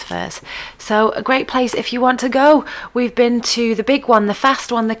transfers. So a great place if you want to go. We've been to the big one, the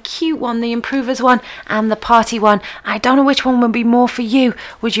fast one, the cute one, the improvers one, and the party one. I don't know which one would be more for you.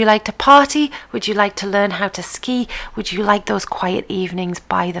 Would you like to party? Would you like to learn how to ski? Would you like those quiet evenings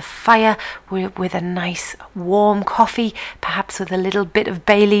by the fire with a nice warm coffee, perhaps with a little bit of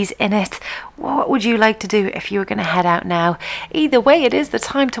Baileys in it? What would you like to do if you were going to head out now? Either way, it is the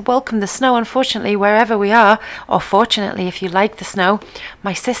time to welcome the snow, unfortunately, wherever we are, or fortunately if you like the snow.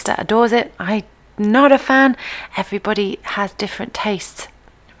 My sister adores it. I'm not a fan. Everybody has different tastes.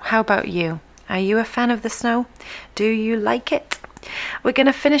 How about you? Are you a fan of the snow? Do you like it? We're going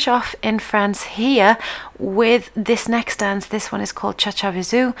to finish off in France here with this next dance. This one is called Cha-Cha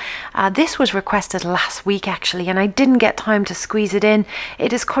Vizou. This was requested last week actually, and I didn't get time to squeeze it in.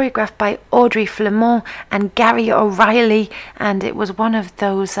 It is choreographed by Audrey Flemont and Gary O'Reilly, and it was one of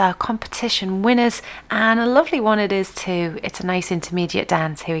those competition winners, and a lovely one it is too. It's a nice intermediate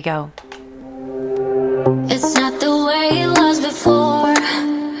dance. Here we go. It's not the way it was before.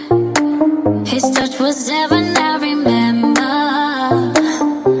 His touch was heaven, I remember.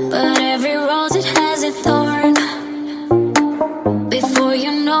 But every rose, it has a thorn. Before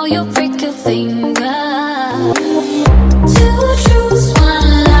you know, you'll break your finger. Two truths,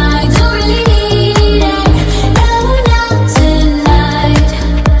 one lie, don't really need it. No, not tonight.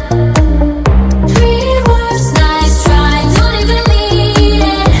 3 words, nice try, don't even need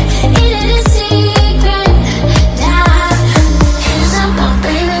it. Eat it in secret, die. Here's up, my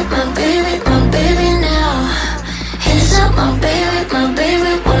baby now.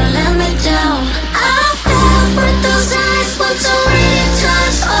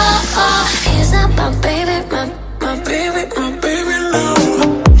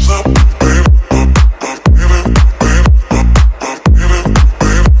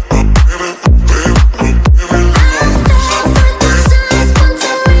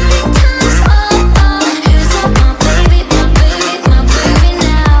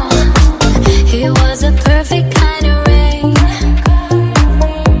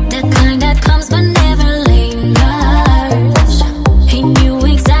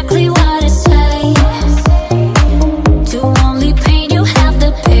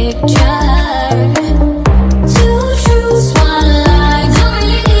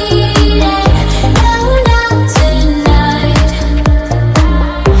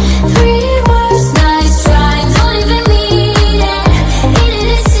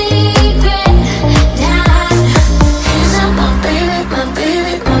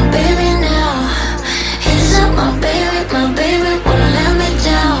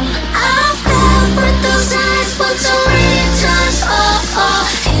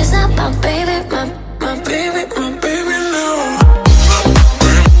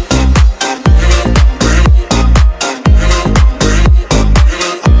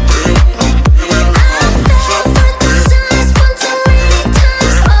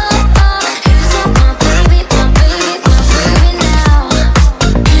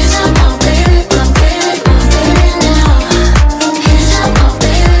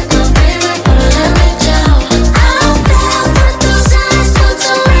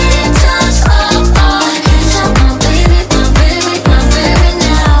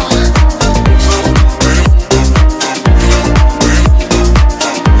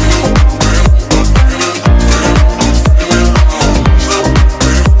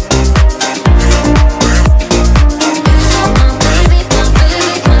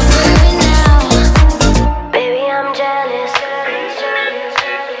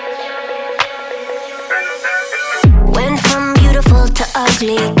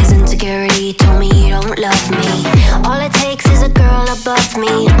 above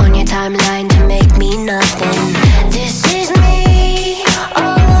me on your timeline to make me nothing. This is me,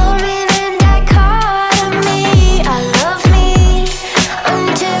 a woman in dichotomy. I love me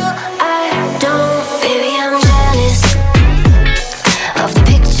until I don't. Baby, I'm jealous of the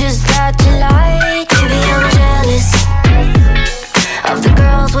pictures that you like. Baby, I'm jealous of the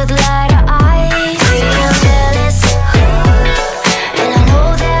girls with lighter eyes. Baby, I'm jealous, and I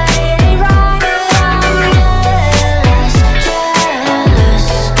know that it ain't right, but I'm jealous, jealous,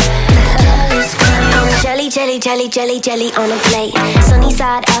 jealous. Jelly, jelly, jelly, jelly, jelly on a plate. Sunny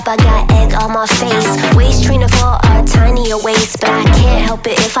side up, I got egg on my face. Waist trainer for a tinier waist, but I can't help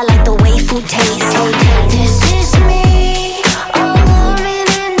it if I like the way food tastes. Hey, this is me, a woman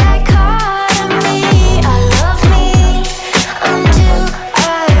in dichotomy. I love me until I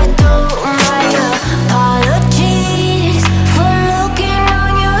don't. My apologies for looking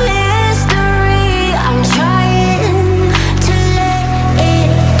on your history. I'm trying to let it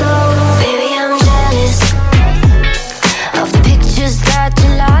go. Baby, I'm jealous of the pictures that you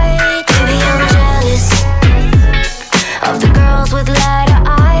like. Baby, I'm jealous of the girls with lighter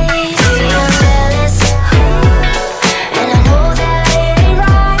eyes. Baby, I'm jealous, and I know that it ain't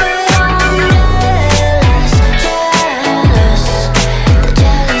right, but I'm jealous, jealous, the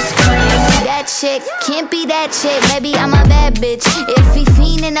jealous queen. That chick can't be that chick, maybe I'm a bad bitch. If he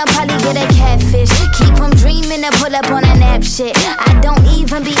fiendin', I'll probably get a catfish. Keep him dreamin' to pull up on a nap shit. I don't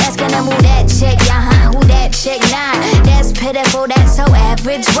even be asking him who that chick, who that chick, nah. That's pitiful, that's so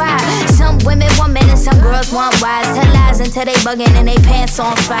average, why? Some women want men and some girls want wives. Tell lies until they buggin' and they pants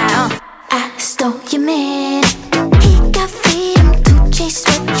on fire. I stole your man, he got freedom to chase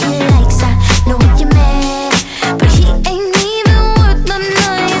what he likes. I know you're mad, but he ain't even worth none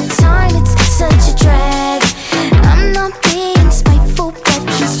of your time. It's such a drag. I'm not being spiteful, but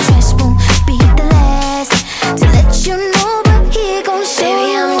his trash won't be the last to let you know, but he gon' show.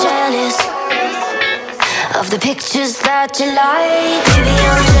 Baby, I'm jealous of the pictures that you like. Baby,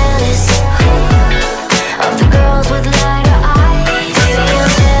 I'm jealous of the girls with lighter eyes. Baby, I'm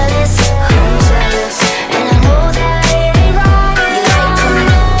jealous, and I know that it ain't right, but I'm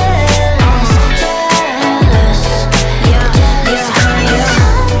jealous, jealous,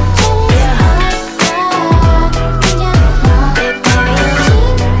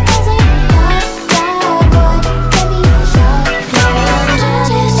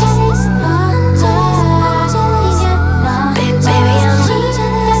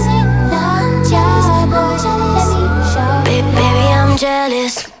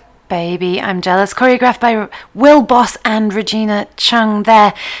 jealous. Baby, I'm Jealous, choreographed by Will Boss and Regina Chung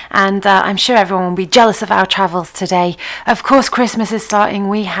there, and I'm sure everyone will be jealous of our travels today. Of course, Christmas is starting.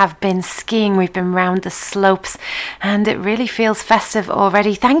 We have been skiing, we've been round the slopes, and it really feels festive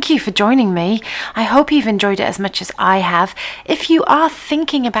already. Thank you for joining me. I hope you've enjoyed it as much as I have. If you are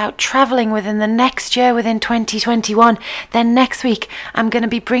thinking about travelling within the next year, within 2021, then next week I'm going to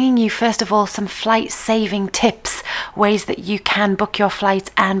be bringing you, first of all, some flight saving tips, ways that you can book your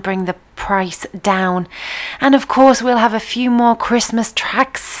flights and bring the price down. And of course, we'll have a few more Christmas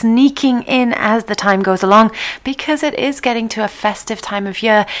tracks sneaking in as the time goes along, because it is getting to a festive time of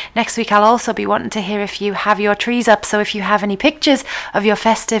year. Next week I'll also be wanting to hear if you have your trees up, so if you have any pictures of your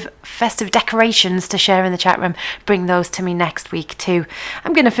festive decorations to share in the chat room, bring those to me next week too.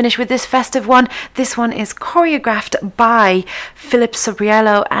 I'm going to finish with this festive one. This one is choreographed by Philip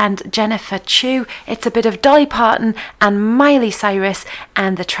Sobriello and Jennifer Chu. It's a bit of Dolly Parton and Miley Cyrus,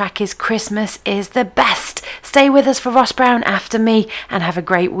 and the track is Christmas is the Best. Stay with us for Ross Brown after me, and have a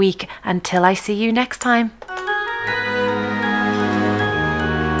great week until I see you next time.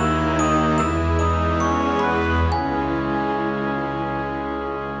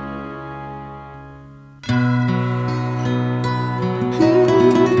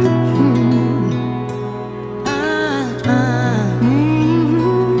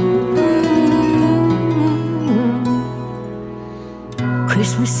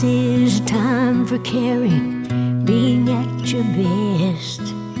 Christmas is a time for caring, being at your best.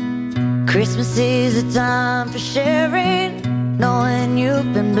 Christmas is a time for sharing, knowing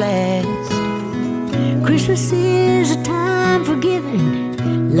you've been blessed. Christmas is a time for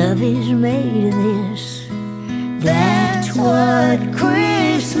giving, love is made of this. That's what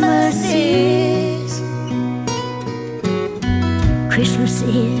Christmas is. Christmas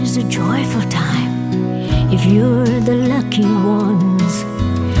is a joyful time if you're the lucky ones.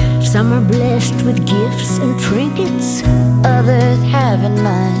 Some are blessed with gifts and trinkets, others have in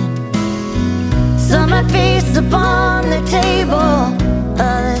mind. Some have feasts upon their table,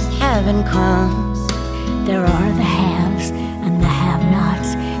 others having crumbs. There are the haves and the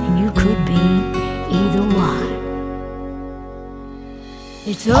have-nots, and you could be either one.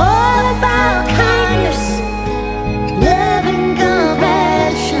 It's all about kindness, love and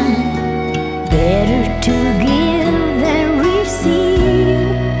compassion. Better to give than receive.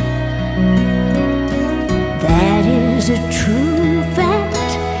 That is a true fact.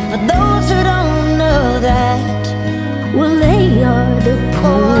 But those who don't know that, well, they are the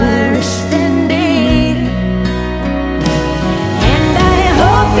poorest indeed. And I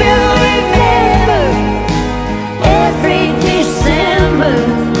hope you remember every December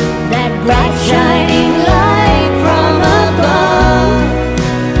that bright shining light from above,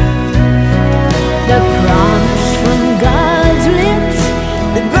 the promise from God's lips,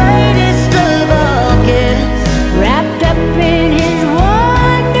 the greatest of all gifts, wrapped up in His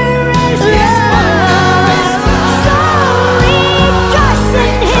wondrous love. So rejoice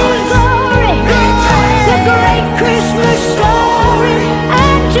in His glory, the great Christmas story,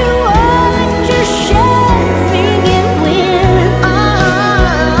 and to all that you're sharing it with.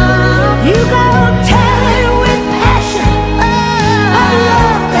 You go tell it with passion, a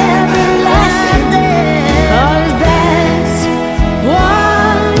love everlasting, 'cause that's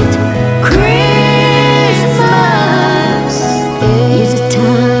what Christmas is. A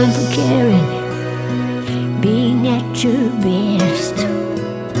time for caring, being at your best.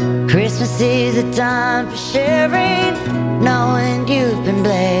 Christmas is a time for sharing, knowing you've been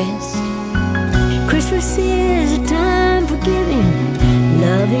blessed. Christmas is a time for giving,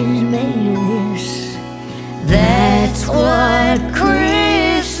 love is made of this. That's what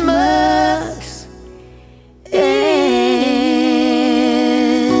Christmas is.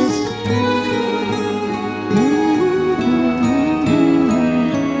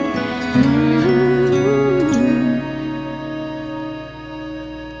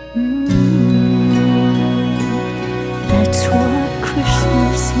 That's what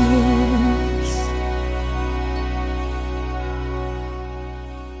Christmas is.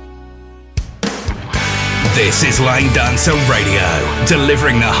 This is Line Dancer Radio,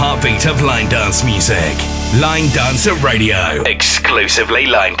 delivering the heartbeat of line dance music. Line Dancer Radio, exclusively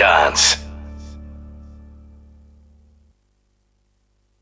line dance.